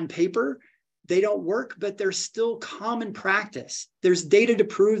on paper, they don't work, but they're still common practice. There's data to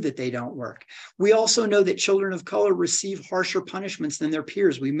prove that they don't work. We also know that children of color receive harsher punishments than their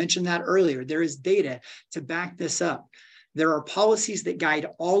peers. We mentioned that earlier. There is data to back this up. There are policies that guide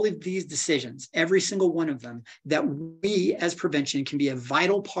all of these decisions, every single one of them, that we as prevention can be a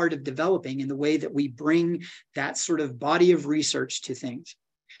vital part of developing in the way that we bring that sort of body of research to things.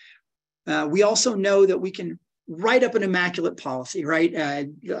 We also know that we can write up an immaculate policy, right?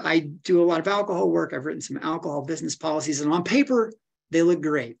 I do a lot of alcohol work. I've written some alcohol business policies, and on paper, they look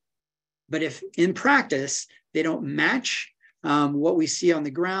great. But if in practice, they don't match what we see on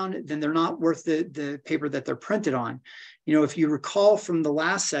the ground, then they're not worth the paper that they're printed on. You know, if you recall from the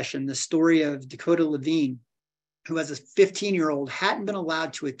last session, the story of Dakota Levine, who as a 15-year-old hadn't been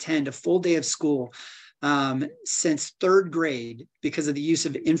allowed to attend a full day of school since third grade because of the use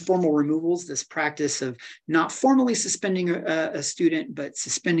of informal removals, this practice of not formally suspending a student, but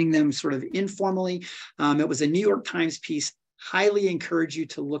suspending them sort of informally. It was a New York Times piece. Highly encourage you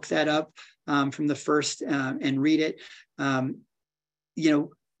to look that up from the first and read it. You know,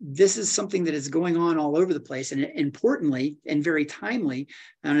 this is something that is going on all over the place, and importantly and very timely,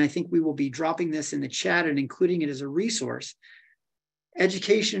 and I think we will be dropping this in the chat and including it as a resource.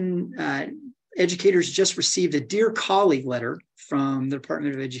 Educators just received a Dear Colleague letter from the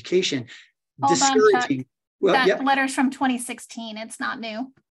Department of Education discouraging. Well, that letter's from 2016. It's not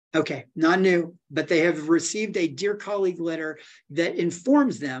new. Okay, not new, but they have received a Dear Colleague letter that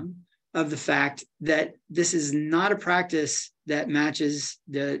informs them of the fact that this is not a practice that matches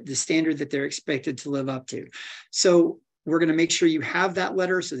the standard that they're expected to live up to. So we're going to make sure you have that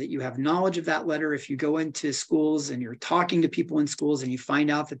letter so that you have knowledge of that letter. If you go into schools and you're talking to people in schools and you find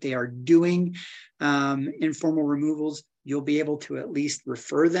out that they are doing informal removals, you'll be able to at least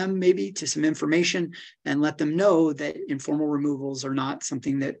refer them maybe to some information and let them know that informal removals are not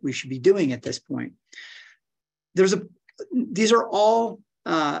something that we should be doing at this point. These are all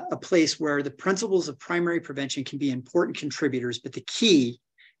a place where the principles of primary prevention can be important contributors, but the key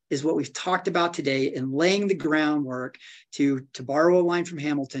is what we've talked about today in laying the groundwork to borrow a line from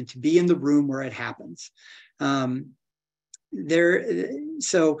Hamilton, to be in the room where it happens.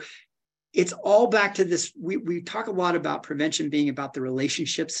 So it's all back to this. We talk a lot about prevention being about the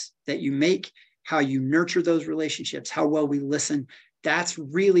relationships that you make, how you nurture those relationships, how well we listen. That's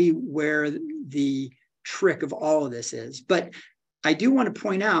really where the trick of all of this is. But I do want to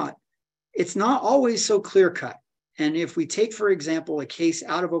point out, it's not always so clear-cut. And if we take, for example, a case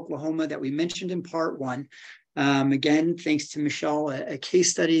out of Oklahoma that we mentioned in part one, again, thanks to Michelle, a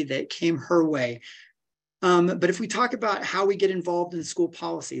case study that came her way. But if we talk about how we get involved in school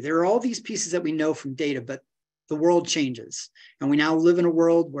policy, there are all these pieces that we know from data, but the world changes. And we now live in a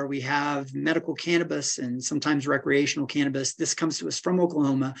world where we have medical cannabis and sometimes recreational cannabis. This comes to us from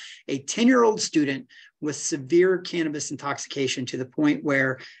Oklahoma, a 10-year-old student with severe cannabis intoxication to the point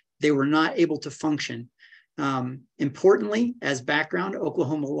where they were not able to function. Importantly, as background,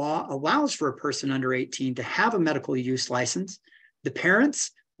 Oklahoma law allows for a person under 18 to have a medical use license. The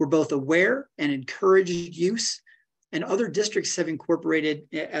parents were both aware and encouraged use, and other districts have incorporated,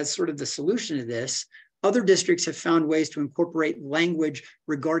 as sort of the solution to this, other districts have found ways to incorporate language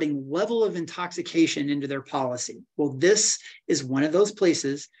regarding level of intoxication into their policy. Well, this is one of those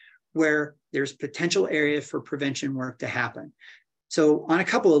places where there's potential area for prevention work to happen. So on a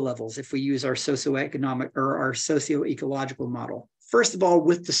couple of levels, if we use our socioeconomic or our socio-ecological model, first of all,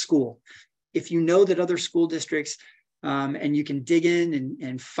 with the school, if you know that other school districts, and you can dig in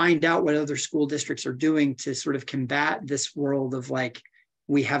and find out what other school districts are doing to sort of combat this world of like,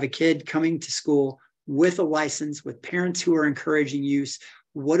 we have a kid coming to school with a license, with parents who are encouraging use.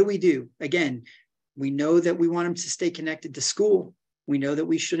 What do we do? Again, we know that we want them to stay connected to school. We know that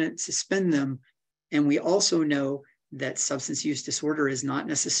we shouldn't suspend them. And we also know that substance use disorder is not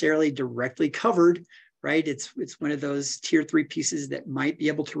necessarily directly covered, right? It's one of those tier 3 pieces that might be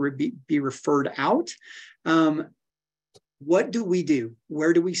able to be referred out. What do we do?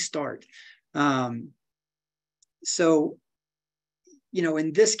 Where do we start? So, you know,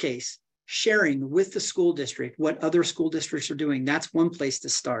 in this case, sharing with the school district what other school districts are doing, that's one place to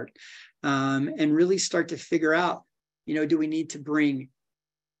start. And really start to figure out, you know, do we need to bring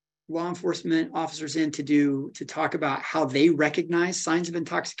law enforcement officers in to talk about how they recognize signs of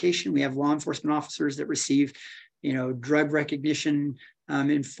intoxication? We have law enforcement officers that receive, you know, drug recognition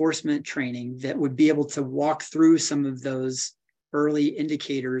enforcement training that would be able to walk through some of those early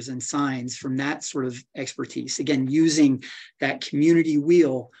indicators and signs from that sort of expertise. Again, using that community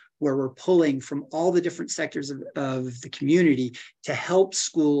wheel where we're pulling from all the different sectors of the community to help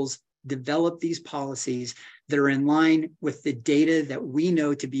schools develop these policies that are in line with the data that we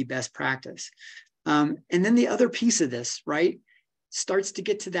know to be best practice. And then the other piece of this, right, starts to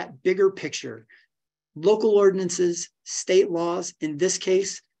get to that bigger picture. Local ordinances, state laws. In this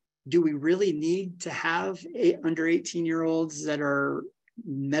case, do we really need to have under 18-year-olds that are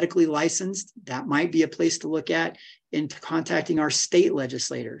medically licensed? That might be a place to look at into contacting our state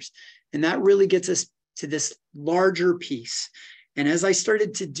legislators. And that really gets us to this larger piece. And as I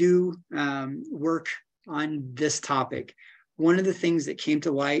started to do work on this topic, one of the things that came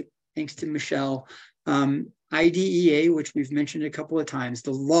to light, thanks to Michelle, IDEA, which we've mentioned a couple of times,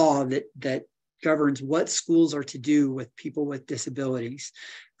 the law that governs what schools are to do with people with disabilities.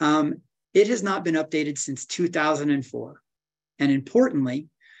 It has not been updated since 2004. And importantly,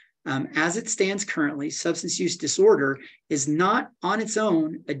 as it stands currently, substance use disorder is not on its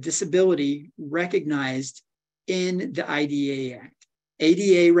own a disability recognized in the IDEA Act.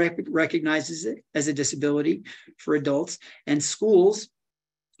 ADA recognizes it as a disability for adults, and schools,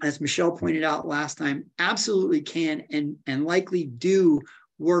 as Michelle pointed out last time, absolutely can and likely do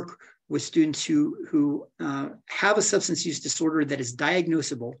work with students who have a substance use disorder that is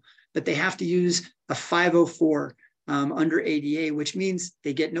diagnosable, but they have to use a 504 under ADA, which means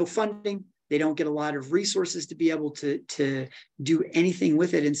they get no funding. They don't get a lot of resources to be able to do anything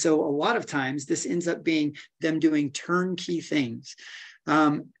with it. And so a lot of times this ends up being them doing turnkey things.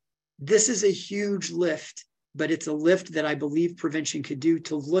 This is a huge lift, but it's a lift that I believe prevention could do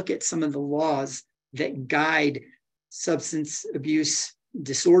to look at some of the laws that guide substance abuse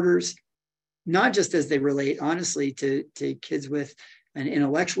disorders, not just as they relate, honestly, to kids with an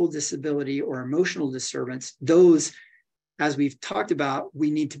intellectual disability or emotional disturbance. Those, as we've talked about, we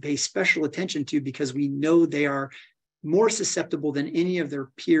need to pay special attention to because we know they are more susceptible than any of their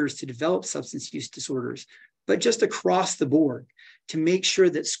peers to develop substance use disorders. But just across the board, to make sure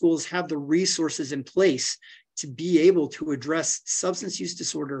that schools have the resources in place to be able to address substance use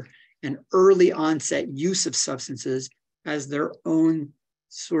disorder and early onset use of substances as their own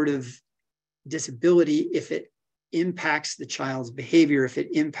sort of disability if it impacts the child's behavior, if it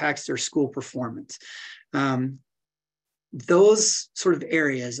impacts their school performance. Those sort of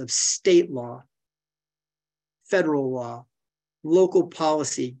areas of state law, federal law, local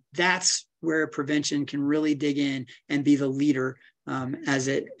policy, that's where prevention can really dig in and be the leader as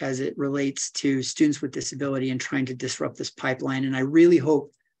it relates to students with disability and trying to disrupt this pipeline. And I really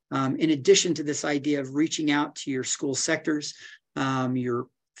hope, in addition to this idea of reaching out to your school sectors, your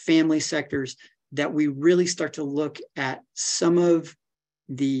family sectors, that we really start to look at some of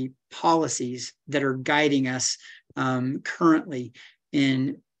the policies that are guiding us currently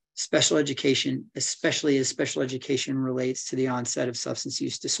in special education, especially as special education relates to the onset of substance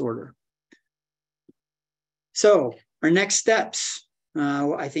use disorder. So our next steps,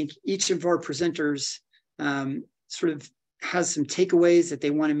 I think each of our presenters sort of has some takeaways that they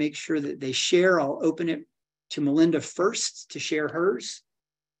want to make sure that they share. I'll open it to Melinda first to share hers.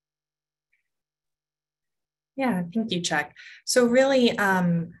 Yeah, thank you, Chuck. So really,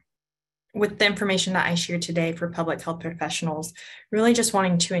 with the information that I shared today for public health professionals, really just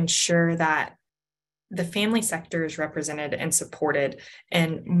wanting to ensure that the family sector is represented and supported,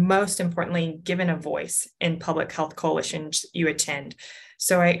 and most importantly, given a voice in public health coalitions you attend.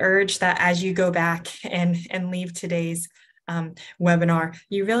 So I urge that as you go back and leave today's webinar,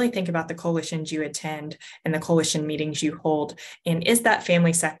 you really think about the coalitions you attend and the coalition meetings you hold. And is that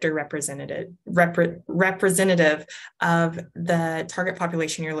family sector representative of the target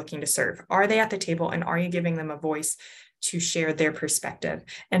population you're looking to serve? Are they at the table, and are you giving them a voice to share their perspective?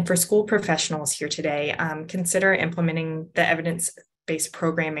 And for school professionals here today, consider implementing the evidence-based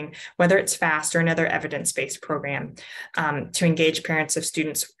programming, whether it's FAST or another evidence-based program, to engage parents of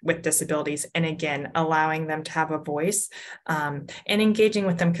students with disabilities. And again, allowing them to have a voice and engaging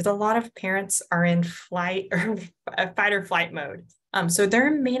with them, because a lot of parents are in fight or flight mode. So they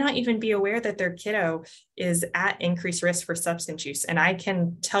may not even be aware that their kiddo is at increased risk for substance use. And I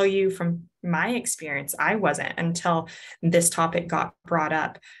can tell you from my experience, I wasn't until this topic got brought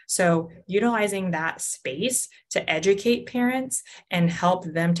up. So utilizing that space to educate parents and help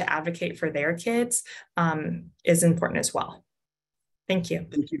them to advocate for their kids is important as well. Thank you.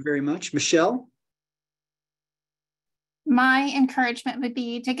 Thank you very much. Michelle? My encouragement would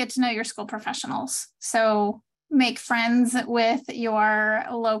be to get to know your school professionals. So make friends with your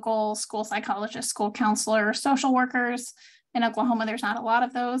local school psychologist, school counselor, social workers. In Oklahoma, there's not a lot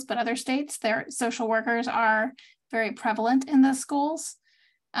of those, but other states, their social workers are very prevalent in the schools.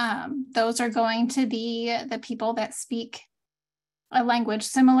 Those are going to be the people that speak a language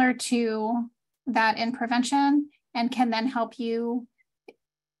similar to that in prevention and can then help you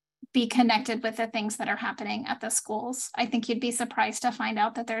be connected with the things that are happening at the schools. I think you'd be surprised to find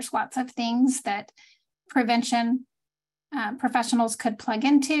out that there's lots of things that prevention professionals could plug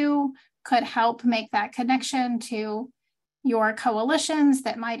into, could help make that connection to your coalitions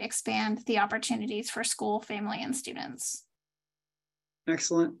that might expand the opportunities for school, family, and students.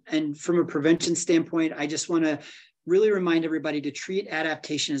 Excellent. And from a prevention standpoint, I just want to really remind everybody to treat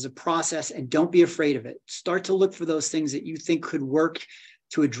adaptation as a process and don't be afraid of it. Start to look for those things that you think could work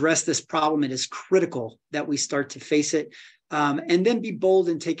to address this problem. It is critical that we start to face it, and then be bold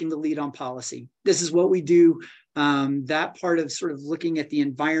in taking the lead on policy. This is what we do. That part of sort of looking at the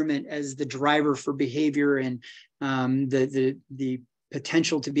environment as the driver for behavior and the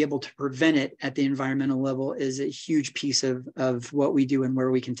potential to be able to prevent it at the environmental level is a huge piece of what we do and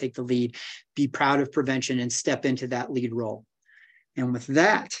where we can take the lead, be proud of prevention, and step into that lead role. And with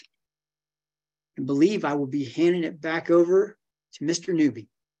that, I believe I will be handing it back over to Mr. Newby.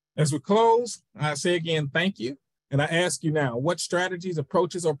 As we close, I say again, thank you. And I ask you now, what strategies,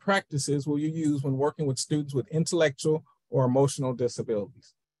 approaches, or practices will you use when working with students with intellectual or emotional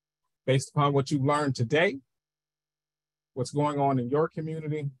disabilities? Based upon what you've learned today, what's going on in your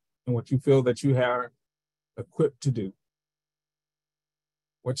community, and what you feel that you are equipped to do.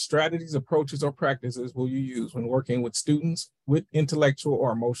 What strategies, approaches, or practices will you use when working with students with intellectual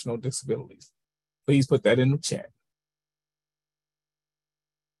or emotional disabilities? Please put that in the chat.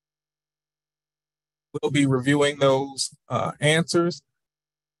 We'll be reviewing those answers.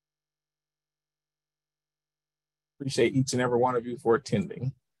 Appreciate each and every one of you for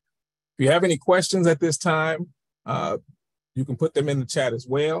attending. If you have any questions at this time, you can put them in the chat as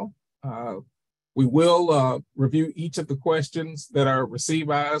well. We will review each of the questions that are received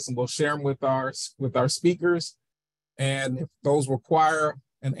by us, and we'll share them with our speakers. And if those require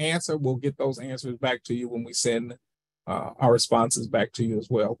an answer, we'll get those answers back to you when we send our responses back to you as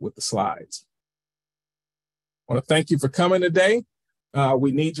well with the slides. I want to thank you for coming today.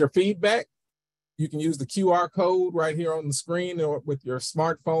 We need your feedback. You can use the QR code right here on the screen or with your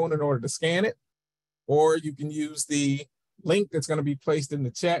smartphone in order to scan it, or you can use the link that's going to be placed in the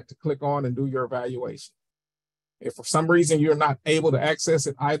chat to click on and do your evaluation. If for some reason you're not able to access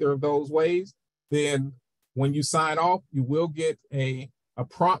it either of those ways, then when you sign off, you will get a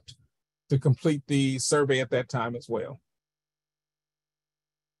prompt to complete the survey at that time as well.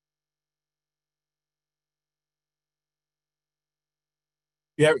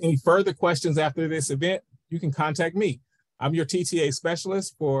 If you have any further questions after this event, you can contact me. I'm your TTA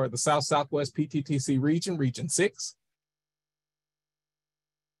specialist for the South Southwest PTTC region, Region 6.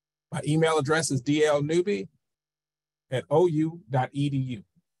 My email address is dlnewby@ou.edu.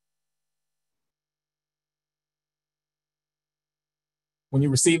 When you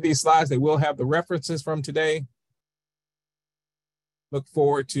receive these slides, they will have the references from today. Look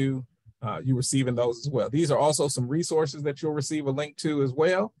forward to you receiving those as well. These are also some resources that you'll receive a link to as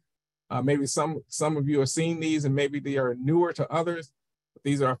well. Maybe some of you have seen these and maybe they are newer to others, but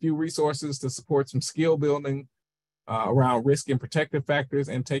these are a few resources to support some skill building around risk and protective factors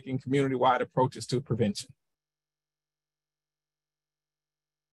and taking community-wide approaches to prevention.